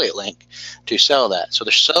an affiliate link to sell that. So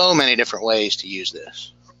there's so many different ways to use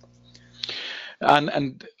this.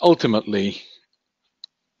 And ultimately,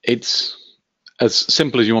 it's as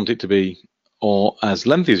simple as you want it to be, or as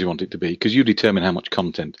lengthy as you want it to be, because you determine how much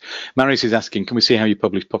content. Marius is asking, can we see how you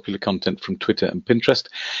publish popular content from Twitter and Pinterest?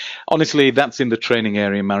 Honestly, that's in the training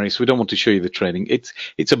area, Marius. We don't want to show you the training.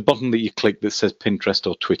 It's a button that you click that says Pinterest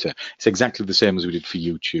or Twitter. It's exactly the same as we did for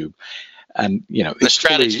YouTube. And, you know, the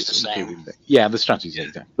strategy is the same. Yeah, the strategy is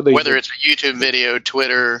exactly. But whether it's a YouTube video,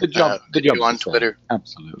 Twitter, the job on Twitter,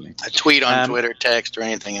 absolutely, a tweet on Twitter, text, or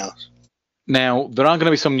anything else. Now, there are going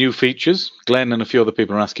to be some new features. Glenn and a few other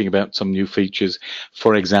people are asking about some new features.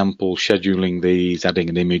 For example, scheduling these, adding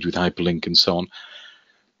an image with hyperlink and so on.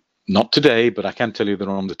 Not today, but I can tell you they're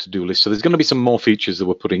on the to-do list. So there's going to be some more features that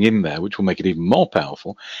we're putting in there, which will make it even more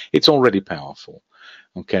powerful. It's already powerful.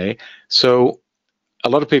 Okay, so a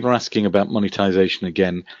lot of people are asking about monetization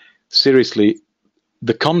again. Seriously,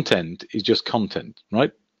 the content is just content,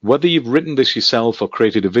 right? Whether you've written this yourself or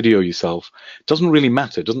created a video yourself doesn't really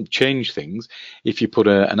matter. It doesn't change things. If you put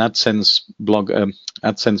an AdSense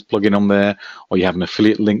AdSense plugin on there, or you have an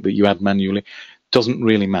affiliate link that you add manually, doesn't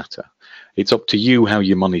really matter. It's up to you how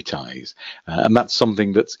you monetize, and that's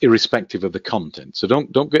something that's irrespective of the content. So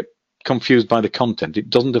don't get confused by the content. It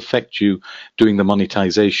doesn't affect you doing the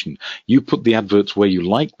monetization. You put the adverts where you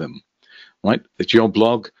like them, right? It's your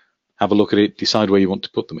blog. Have a look at it, decide where you want to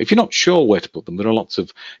put them. If you're not sure where to put them, there are lots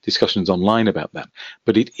of discussions online about that,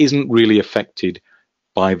 but it isn't really affected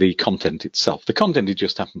by the content itself. The content, it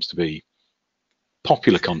just happens to be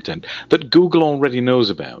popular content that Google already knows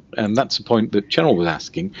about, and that's the point that Cheryl was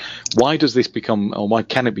asking. Why does this become, or why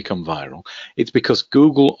can it become viral? It's because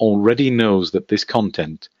Google already knows that this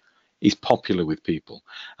content is popular with people,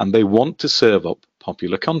 and they want to serve up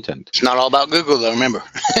popular content. It's not all about Google, though, remember.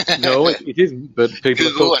 No, it isn't, but people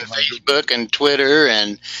Google and Facebook and Twitter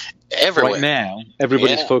and everywhere. Right now,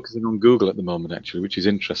 everybody's focusing on Google at the moment, actually, which is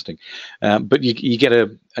interesting. But you get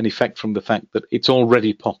an effect from the fact that it's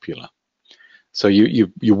already popular. So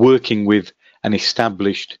you're working with an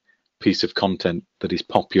established piece of content that is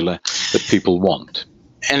popular, that people want.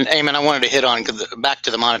 And Eamon, I wanted to hit on back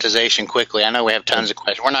to the monetization quickly. I know we have tons of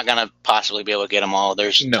questions. We're not going to possibly be able to get them all.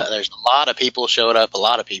 There's a lot of people showed up,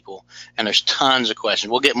 and there's tons of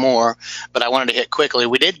questions. We'll get more, but I wanted to hit quickly.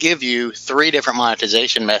 We did give you 3 different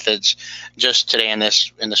monetization methods just today in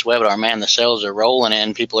this webinar. Man, the sales are rolling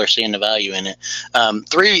in. People are seeing the value in it.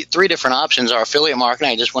 Three different options are affiliate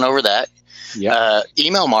marketing. I just went over that. Yeah.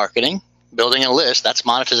 Email marketing, building a list. That's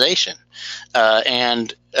monetization.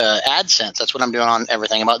 And AdSense, that's what I'm doing on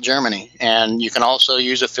everything about Germany. And you can also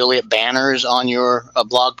use affiliate banners on your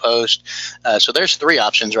blog post. So there's 3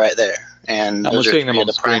 options right there. And we're seeing them on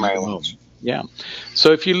the primary ones. Yeah.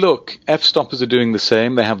 So if you look, F-Stoppers are doing the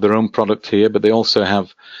same. They have their own product here, but they also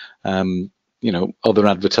have, other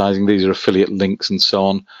advertising. These are affiliate links and so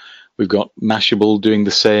on. We've got Mashable doing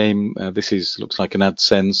the same. This looks like an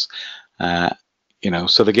AdSense.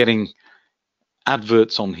 So they're getting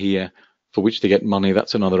adverts on here for which they get money.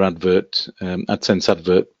 That's another advert, AdSense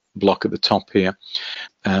advert block at the top here.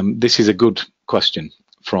 This is a good question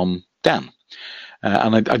from Dan.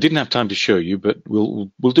 And I didn't have time to show you, but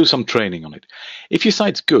we'll do some training on it. If your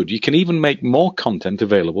site's good, you can even make more content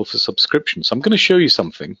available for subscription. So I'm going to show you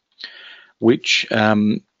something which,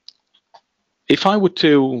 if I were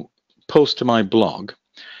to post to my blog,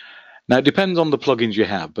 now it depends on the plugins you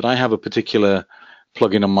have, but I have a particular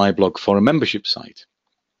plugin on my blog for a membership site.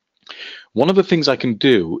 One of the things I can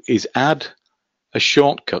do is add a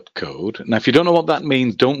shortcut code. Now, if you don't know what that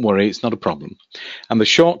means, don't worry, it's not a problem. And the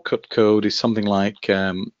shortcut code is something like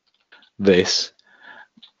this.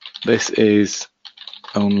 This is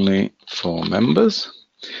only for members.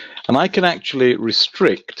 And I can actually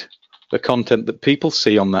restrict the content that people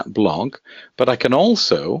see on that blog, but I can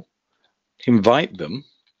also invite them.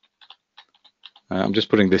 I'm just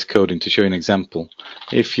putting this code in to show you an example.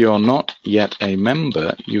 If you're not yet a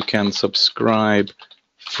member, you can subscribe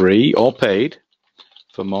free or paid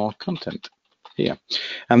for more content here.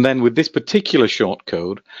 And then with this particular short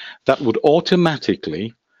code, that would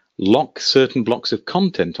automatically lock certain blocks of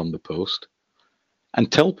content on the post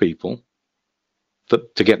and tell people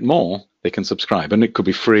that to get more, they can subscribe. And it could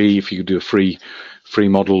be free if you do a free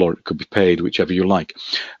model, or it could be paid, whichever you like.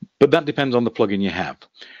 But that depends on the plugin you have.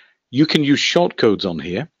 You can use shortcodes on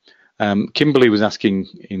here. Kimberly was asking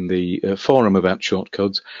in the forum about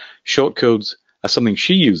shortcodes. Shortcodes are something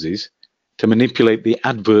she uses to manipulate the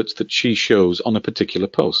adverts that she shows on a particular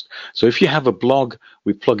post. So if you have a blog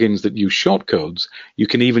with plugins that use shortcodes, you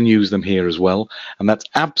can even use them here as well. And that's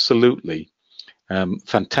absolutely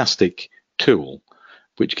fantastic tool,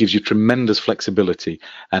 which gives you tremendous flexibility,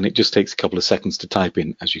 and it just takes a couple of seconds to type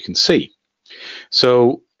in, as you can see.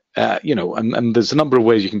 So, you know, and there's a number of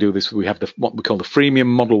ways you can do this. We have what we call the freemium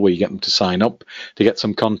model, where you get them to sign up to get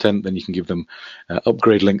some content. Then you can give them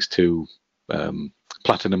upgrade links to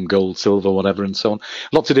platinum, gold, silver, whatever, and so on.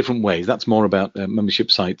 Lots of different ways. That's more about membership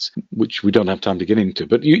sites, which we don't have time to get into.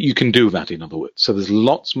 But you can do that, in other words. So there's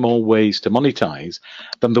lots more ways to monetize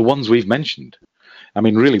than the ones we've mentioned. I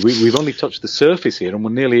mean, really, we've only touched the surface here, and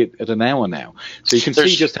we're nearly at an hour now. So you can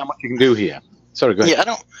see just how much you can do here. Sorry, go ahead.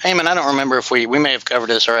 Yeah, Eamon, I don't remember if we may have covered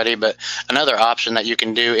this already, but another option that you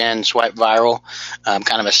can do in Swipe Viral,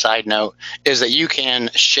 kind of a side note, is that you can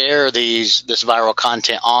share this viral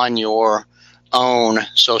content on your own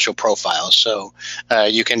social profiles. So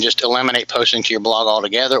you can just eliminate posting to your blog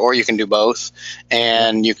altogether, or you can do both,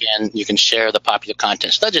 and you can share the popular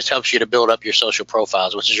content. So that just helps you to build up your social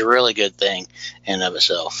profiles, which is a really good thing in and of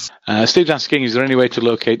itself. Steve's asking, is there any way to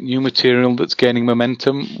locate new material that's gaining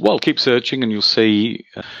momentum? Well, keep searching and you'll see.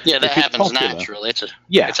 Yeah, that happens naturally.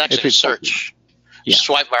 It's actually a search. Yeah.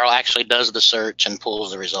 Swipe Viral actually does the search and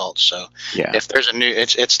pulls the results. So if there's a new,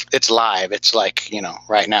 it's live. It's like, you know,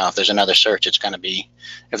 right now, if there's another search, it's going to be,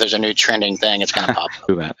 if there's a new trending thing, it's going to pop up.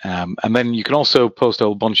 Do that. And then you can also post a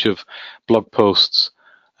whole bunch of blog posts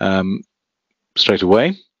straight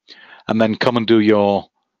away, and then come and do your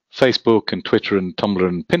Facebook and Twitter and Tumblr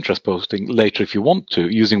and Pinterest posting later if you want to,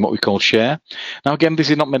 using what we call share. Now, again,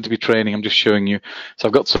 this is not meant to be training. I'm just showing you. So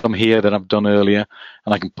I've got some here that I've done earlier,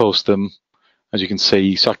 and I can post them, as you can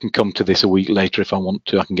see. So I can come to this a week later if I want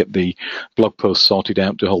to. I can get the blog posts sorted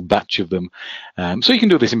out, do a whole batch of them. So you can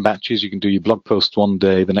do this in batches. You can do your blog post one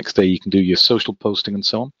day, the next day you can do your social posting and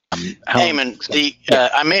so on. Eamon,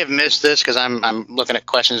 I may have missed this because I'm looking at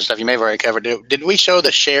questions and stuff. You may have already covered it. Did we show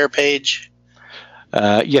the share page?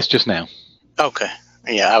 Yes, just now. Okay.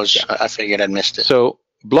 Yeah, I figured I'd missed it. So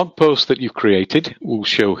blog posts that you've created will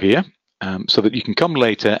show here, so that you can come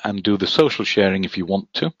later and do the social sharing if you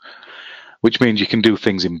want to, which means you can do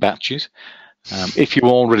things in batches. If you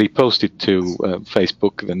already posted to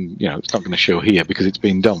Facebook, then it's not going to show here because it's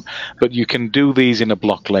been done. But you can do these in a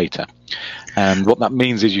block later. And what that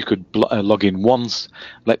means is you could log in once.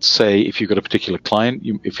 Let's say if you've got a particular client,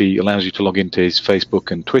 if he allows you to log into his Facebook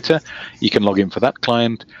and Twitter, you can log in for that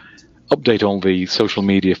client, update all the social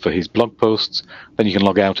media for his blog posts, then you can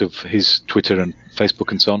log out of his Twitter and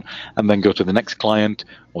Facebook and so on, and then go to the next client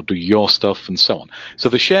or do your stuff and so on. So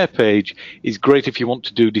the share page is great if you want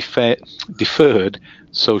to do deferred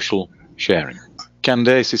social sharing.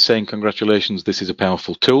 Candace is saying, congratulations, this is a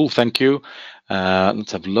powerful tool. Thank you.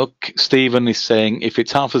 Let's have a look. Stephen is saying, if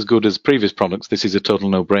it's half as good as previous products, this is a total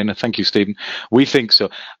no-brainer. Thank you, Stephen. We think so.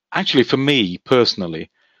 Actually, for me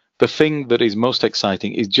personally, the thing that is most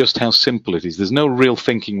exciting is just how simple it is. There's no real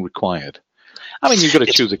thinking required. I mean, you've got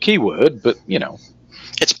to choose a keyword, but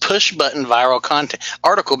It's push-button viral content.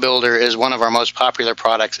 Article Builder is one of our most popular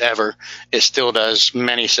products ever. It still does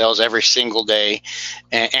many sales every single day.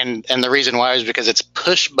 And the reason why is because it's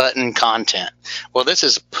push-button content. Well, this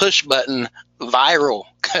is push-button viral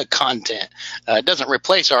content. It doesn't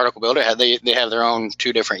replace Article Builder. They have their own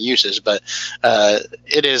two different uses, but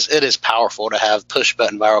it is powerful to have push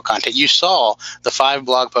button viral content. You saw the 5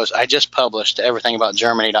 blog posts I just published to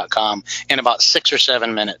everythingaboutgermany.com in about 6 or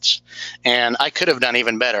 7 minutes, and I could have done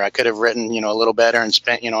even better. I could have written a little better and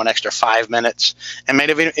spent an extra 5 minutes and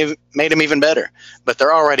made them even better. But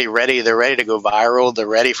they're already ready. They're ready to go viral. They're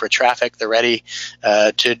ready for traffic. They're ready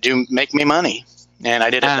to make me money. And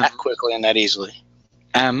I did it that quickly and that easily.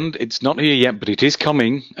 And it's not here yet, but it is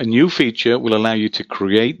coming. A new feature will allow you to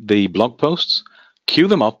create the blog posts, queue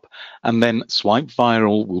them up, and then Swipe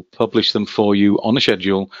Viral will publish them for you on a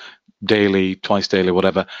schedule, daily, twice daily,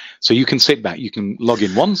 whatever. So you can sit back. You can log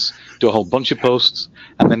in once, do a whole bunch of posts,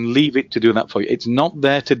 and then leave it to do that for you. It's not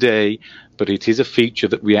there today, but it is a feature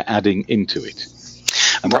that we are adding into it.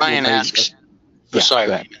 And Brian asks,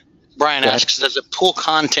 Brian asks, does it pull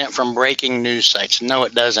content from breaking news sites? No,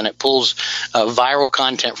 it doesn't. It pulls viral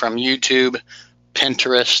content from YouTube,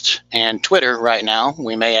 Pinterest, and Twitter right now.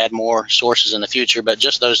 We may add more sources in the future, but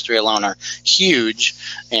just those 3 alone are huge,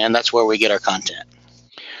 and that's where we get our content.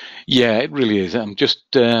 Yeah, it really is.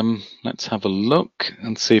 Let's have a look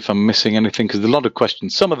and see if I'm missing anything, because there's a lot of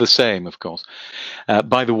questions. Some are the same, of course.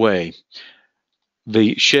 By the way,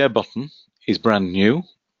 the share button is brand new.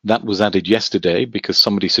 That was added yesterday because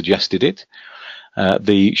somebody suggested it.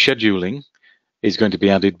 The scheduling is going to be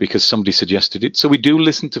added because somebody suggested it. So we do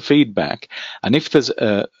listen to feedback. And if there's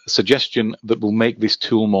a suggestion that will make this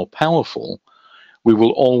tool more powerful, we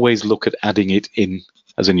will always look at adding it in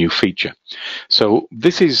as a new feature. So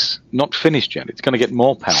this is not finished yet. It's going to get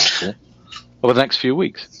more powerful over the next few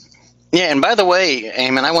weeks. Yeah, and by the way,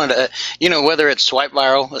 Eamon, I wanted to, whether it's Swipe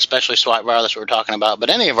Viral, especially Swipe Viral, that's what we're talking about, but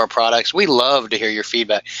any of our products, we love to hear your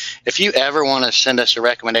feedback. If you ever want to send us a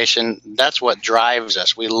recommendation, that's what drives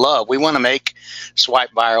us. We want to make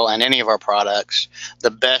Swipe Viral and any of our products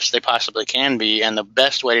the best they possibly can be, and the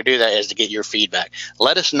best way to do that is to get your feedback.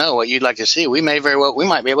 Let us know what you'd like to see. We might be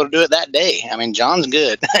able to do it that day. I mean, John's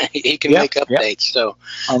good. He can make updates. So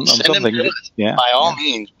send them to us. By all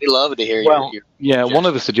means, we love to hear your one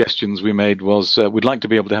of the suggestions we made was we'd like to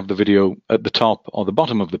be able to have the video at the top or the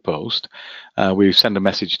bottom of the post. We sent a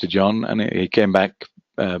message to John, and he came back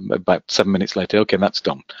about 7 minutes later. Okay, that's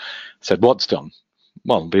done. I said, what's done?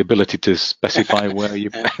 Well, the ability to specify where you.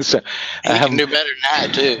 So, he can do better than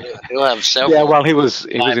that too. He'll have several. Yeah, well, he was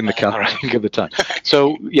in the car, I think, at the time.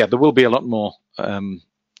 So yeah, there will be a lot more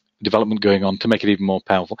development going on to make it even more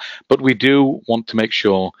powerful. But we do want to make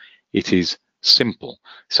sure it is simple.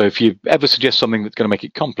 So if you ever suggest something that's going to make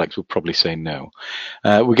it complex, we'll probably say no.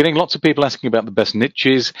 We're getting lots of people asking about the best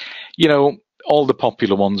niches, all the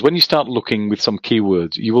popular ones. When you start looking with some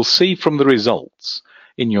keywords, you will see from the results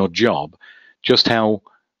in your job just how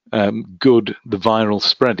good the viral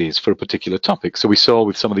spread is for a particular topic. So we saw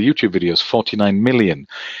with some of the YouTube videos, 49 million,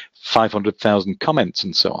 500,000 comments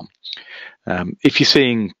and so on. If you're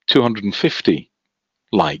seeing 250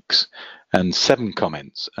 likes and 7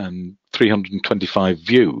 comments and 325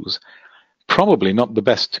 views, probably not the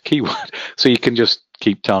best keyword. So you can just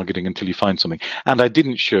keep targeting until you find something. And I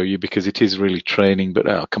didn't show you because it is really training,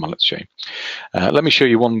 but come on, let's show you. Let me show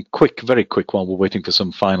you one very quick while we're waiting for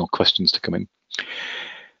some final questions to come in.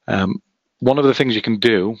 One of the things you can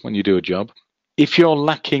do when you do a job, if you're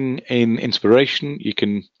lacking in inspiration, you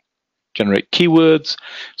can generate keywords.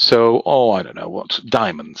 So, I don't know what,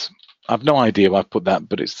 diamonds. I've no idea why I put that,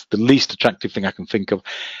 but it's the least attractive thing I can think of.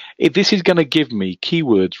 This is going to give me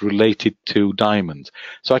keywords related to diamonds.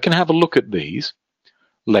 So I can have a look at these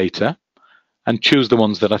later and choose the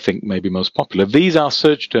ones that I think may be most popular. These are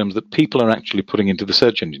search terms that people are actually putting into the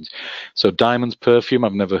search engines. So diamonds perfume,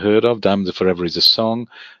 I've never heard of. Diamonds Are Forever is a song.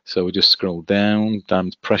 So we just scroll down.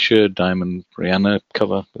 Diamonds Pressure, Diamond Rihanna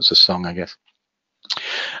cover. That's a song, I guess.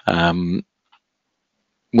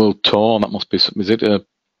 World Tour, that must be, is it a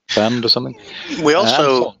band or something? We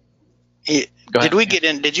also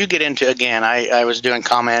did you get into, again, I was doing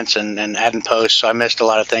comments and adding posts, so I missed a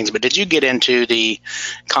lot of things, but did you get into the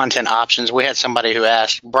content options? We had somebody who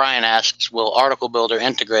asked, Brian asks, will Article Builder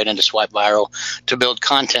integrate into Swipe Viral to build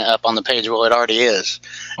content up on the page? Well, it already is.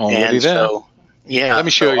 Already there. So, yeah, let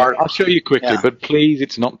me show you. I'll show you quickly, but please,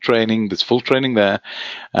 it's not training. There's full training there.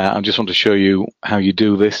 I just want to show you how you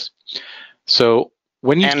do this. So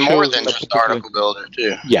when you more than just Article Builder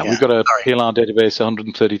too. Yeah, we've got a PLR database,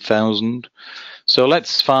 130,000. So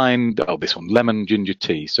let's find this one, lemon ginger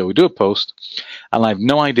tea. So we do a post, and I have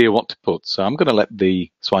no idea what to put. So I'm going to let the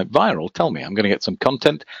Swipe Viral tell me. I'm going to get some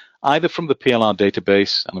content either from the PLR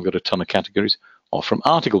database, and I've got a ton of categories, or from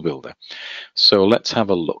Article Builder. So let's have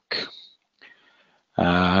a look.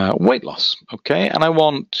 Weight loss, okay, and I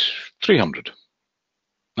want 300.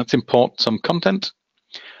 Let's import some content.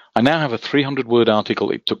 I now have a 300-word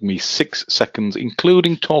article. It took me 6 seconds,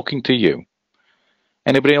 including talking to you.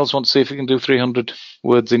 Anybody else want to see if we can do 300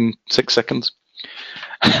 words in 6 seconds?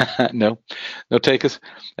 No takers.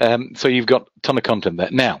 So you've got a ton of content there.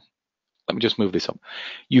 Now, let me just move this up.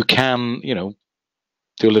 You can, do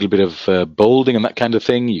a little bit of bolding and that kind of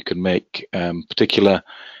thing. You can make particular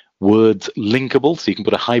words linkable, so you can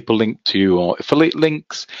put a hyperlink to your affiliate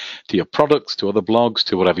links, to your products, to other blogs,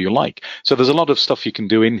 to whatever you like. So there's a lot of stuff you can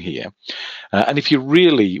do in here. And if you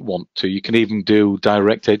really want to, you can even do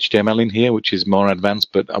direct HTML in here, which is more advanced,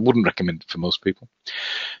 but I wouldn't recommend it for most people.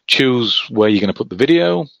 Choose where you're going to put the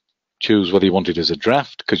video, choose whether you want it as a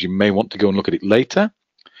draft, because you may want to go and look at it later.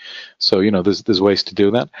 So, there's ways to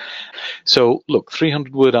do that. So look,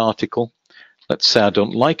 300-word article. Let's say I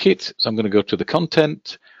don't like it, so I'm going to go to the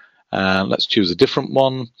content. Let's choose a different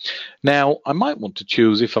one. Now, I might want to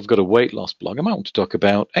choose, if I've got a weight loss blog, I might want to talk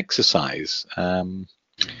about exercise.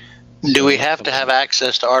 Do we have to have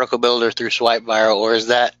access to Article Builder through Swipe Viral, or is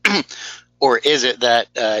that, or is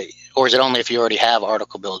it only if you already have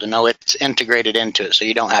Article Builder? No, it's integrated into it, so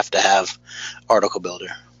you don't have to have Article Builder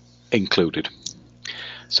included.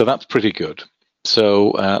 So that's pretty good.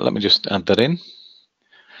 So let me just add that in.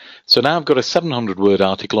 So now I've got a 700-word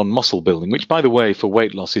article on muscle building, which, by the way, for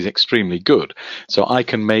weight loss is extremely good. So I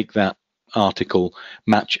can make that article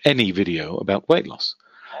match any video about weight loss.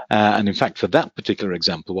 And in fact, for that particular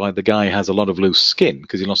example, why the guy has a lot of loose skin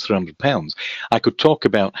because he lost 300 pounds, I could talk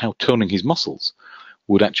about how toning his muscles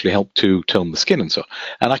would actually help to tone the skin and so on.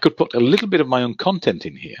 And I could put a little bit of my own content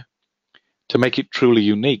in here to make it truly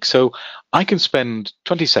unique. So I can spend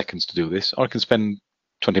 20 seconds to do this, or I can spend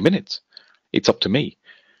 20 minutes. It's up to me.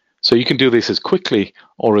 So you can do this as quickly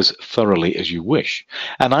or as thoroughly as you wish.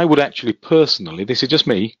 And I would actually personally, this is just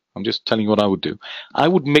me, I'm just telling you what I would do. I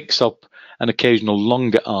would mix up an occasional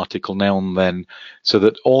longer article now and then so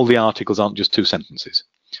that all the articles aren't just 2 sentences.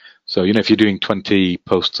 So, you know, if you're doing 20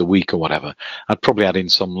 posts a week or whatever, I'd probably add in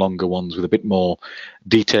some longer ones with a bit more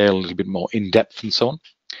detail, a little bit more in-depth and so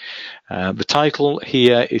on. The title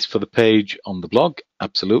here is for the page on the blog,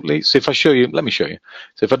 absolutely. So if I show you, let me show you.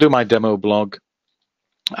 So if I do my demo blog,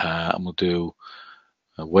 and we'll do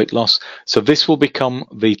weight loss. So this will become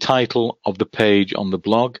the title of the page on the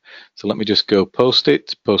blog. So let me just go post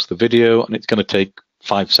it, post the video, and it's going to take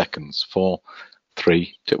 5 seconds, 4,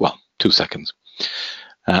 3, 2, well, 2 seconds.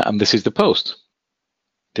 And this is the post.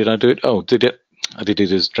 Did I do it? Oh, did it? I did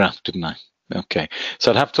it as draft, didn't I? Okay.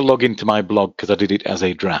 So I'd have to log into my blog because I did it as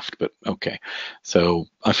a draft, but okay. So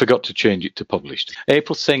I forgot to change it to published.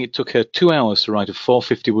 April's saying it took her 2 hours to write a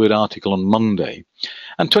 450-word article on Monday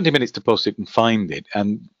and 20 minutes to post it and find it.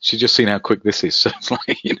 And she's just seen how quick this is. So it's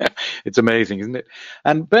like, you know, it's amazing, isn't it?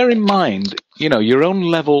 And bear in mind, you know, your own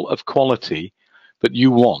level of quality that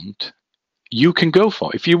you want, you can go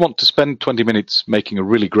for. If you want to spend 20 minutes making a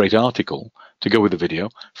really great article to go with the video,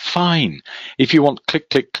 fine. If you want click,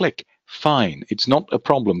 click, click, fine. It's not a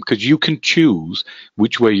problem because you can choose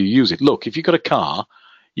which way you use it. Look, if you've got a car,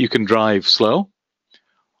 you can drive slow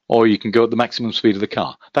or you can go at the maximum speed of the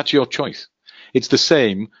car. That's your choice. It's the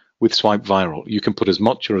same with Swipe Viral. You can put as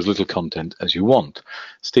much or as little content as you want.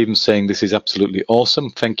 Stephen's saying this is absolutely awesome.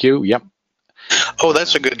 Thank you. Yep. Oh,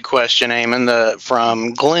 that's a good question, Eamon.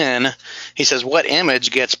 From Glenn, he says, what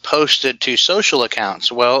image gets posted to social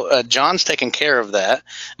accounts? Well, John's taking care of that.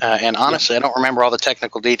 And honestly, I don't remember all the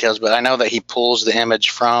technical details, but I know that he pulls the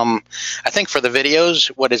image from, I think for the videos,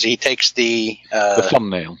 what is he takes the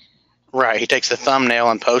thumbnail. Right. He takes the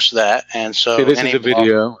thumbnail and posts that. And so see, this is a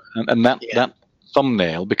video, and that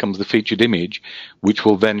thumbnail becomes the featured image, which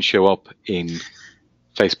will then show up in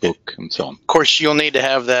Facebook and so on. Of course, you'll need to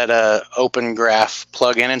have that Open Graph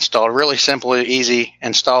plugin installed. Really simple, easy.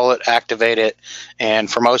 Install it, activate it,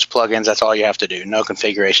 and for most plugins, that's all you have to do. No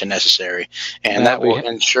configuration necessary, and that will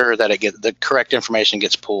ensure that the correct information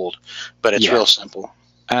gets pulled. But it's real simple.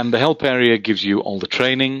 And the help area gives you all the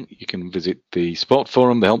training. You can visit the support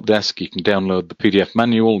forum, the help desk. You can download the PDF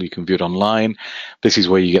manual. You can view it online. This is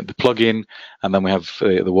where you get the plugin. And then we have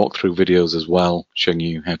the walkthrough videos as well, showing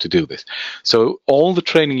you how to do this. So all the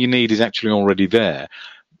training you need is actually already there.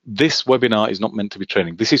 This webinar is not meant to be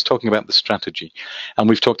training. This is talking about the strategy. And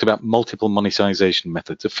we've talked about multiple monetization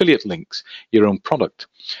methods, affiliate links, your own product,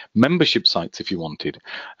 membership sites if you wanted,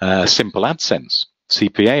 simple AdSense,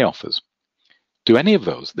 CPA offers. Do any of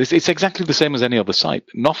those. It's exactly the same as any other site.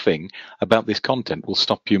 Nothing about this content will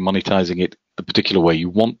stop you monetizing it the particular way you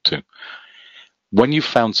want to. When you've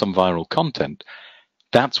found some viral content,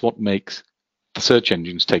 that's what makes the search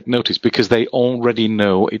engines take notice because they already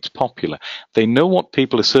know it's popular. They know what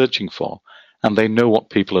people are searching for and they know what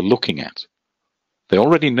people are looking at. They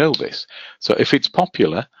already know this. So if it's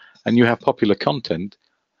popular and you have popular content,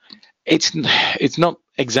 it's not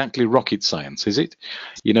exactly rocket science, is it?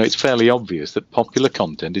 You know, it's fairly obvious that popular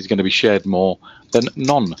content is going to be shared more than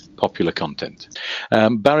non-popular content.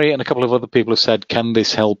 Barry and a couple of other people have said, can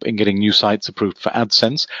this help in getting new sites approved for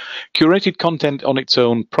AdSense? Curated content on its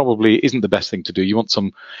own probably isn't the best thing to do. You want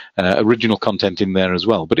some original content in there as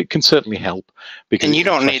well, but it can certainly help because and you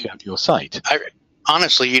don't need your site.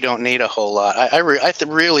 Honestly, you don't need a whole lot. I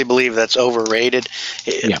really believe that's overrated.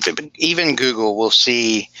 Yeah. Even Google will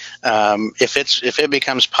see if it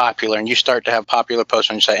becomes popular and you start to have popular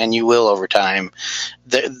posts on your site, and you will over time.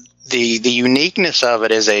 The uniqueness of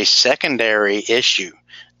it is a secondary issue.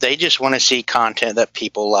 They just want to see content that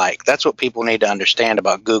people like. That's what people need to understand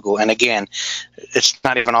about Google. And again, it's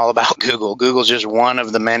not even all about Google. Google's just one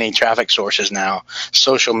of the many traffic sources now.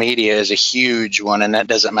 Social media is a huge one, and that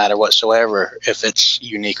doesn't matter whatsoever if it's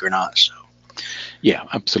unique or not. So. Yeah,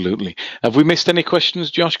 absolutely. Have we missed any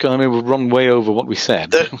questions, Josh? Because I mean, we've run way over what we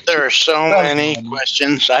said. There are so many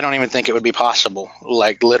questions. I don't even think it would be possible,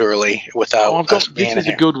 like literally, without us being This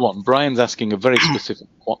is a good one. Brian's asking a very specific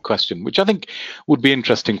question, which I think would be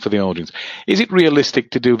interesting for the audience. Is it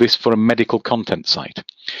realistic to do this for a medical content site?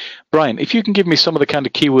 Brian, if you can give me some of the kind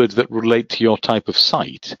of keywords that relate to your type of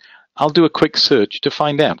site, I'll do a quick search to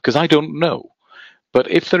find out, because I don't know. But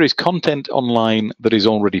if there is content online that is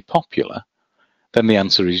already popular, then the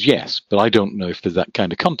answer is yes. But I don't know if there's that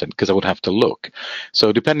kind of content because I would have to look.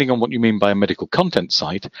 So depending on what you mean by a medical content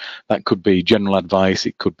site, that could be general advice,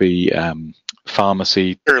 it could be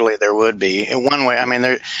pharmacy. Surely there would be. In one way, I mean,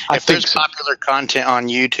 if there's popular content on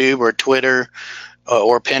YouTube or Twitter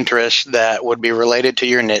or Pinterest that would be related to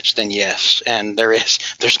your niche, then yes. And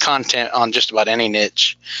there's content on just about any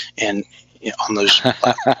niche and on those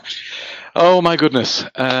platforms. Oh my goodness.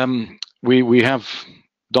 We have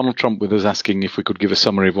Donald Trump with us asking if we could give a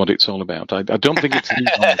summary of what it's all about. I don't think it's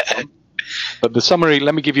Donald Trump, but the summary,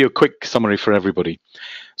 let me give you a quick summary for everybody.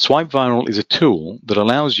 Swipe Viral is a tool that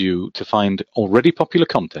allows you to find already popular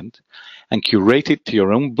content and curate it to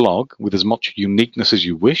your own blog with as much uniqueness as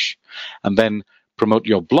you wish, and then promote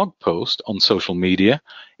your blog post on social media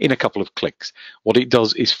in a couple of clicks. What it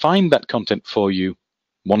does is find that content for you,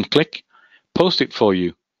 one click, post it for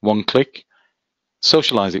you, one click,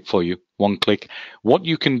 socialize it for you, one click. What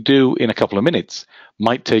you can do in a couple of minutes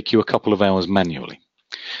might take you a couple of hours manually.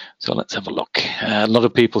 So let's have a look. A lot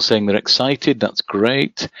of people saying they're excited. That's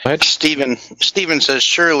great. Go ahead. Steven says,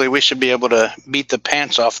 surely we should be able to beat the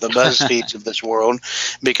pants off the BuzzFeeds of this world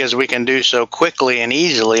because we can do so quickly and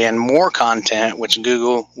easily and more content, which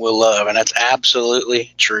Google will love. And that's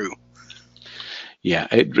absolutely true. Yeah,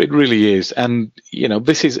 it really is. And,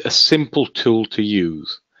 this is a simple tool to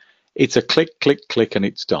use. It's a click, click, click, and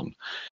it's done.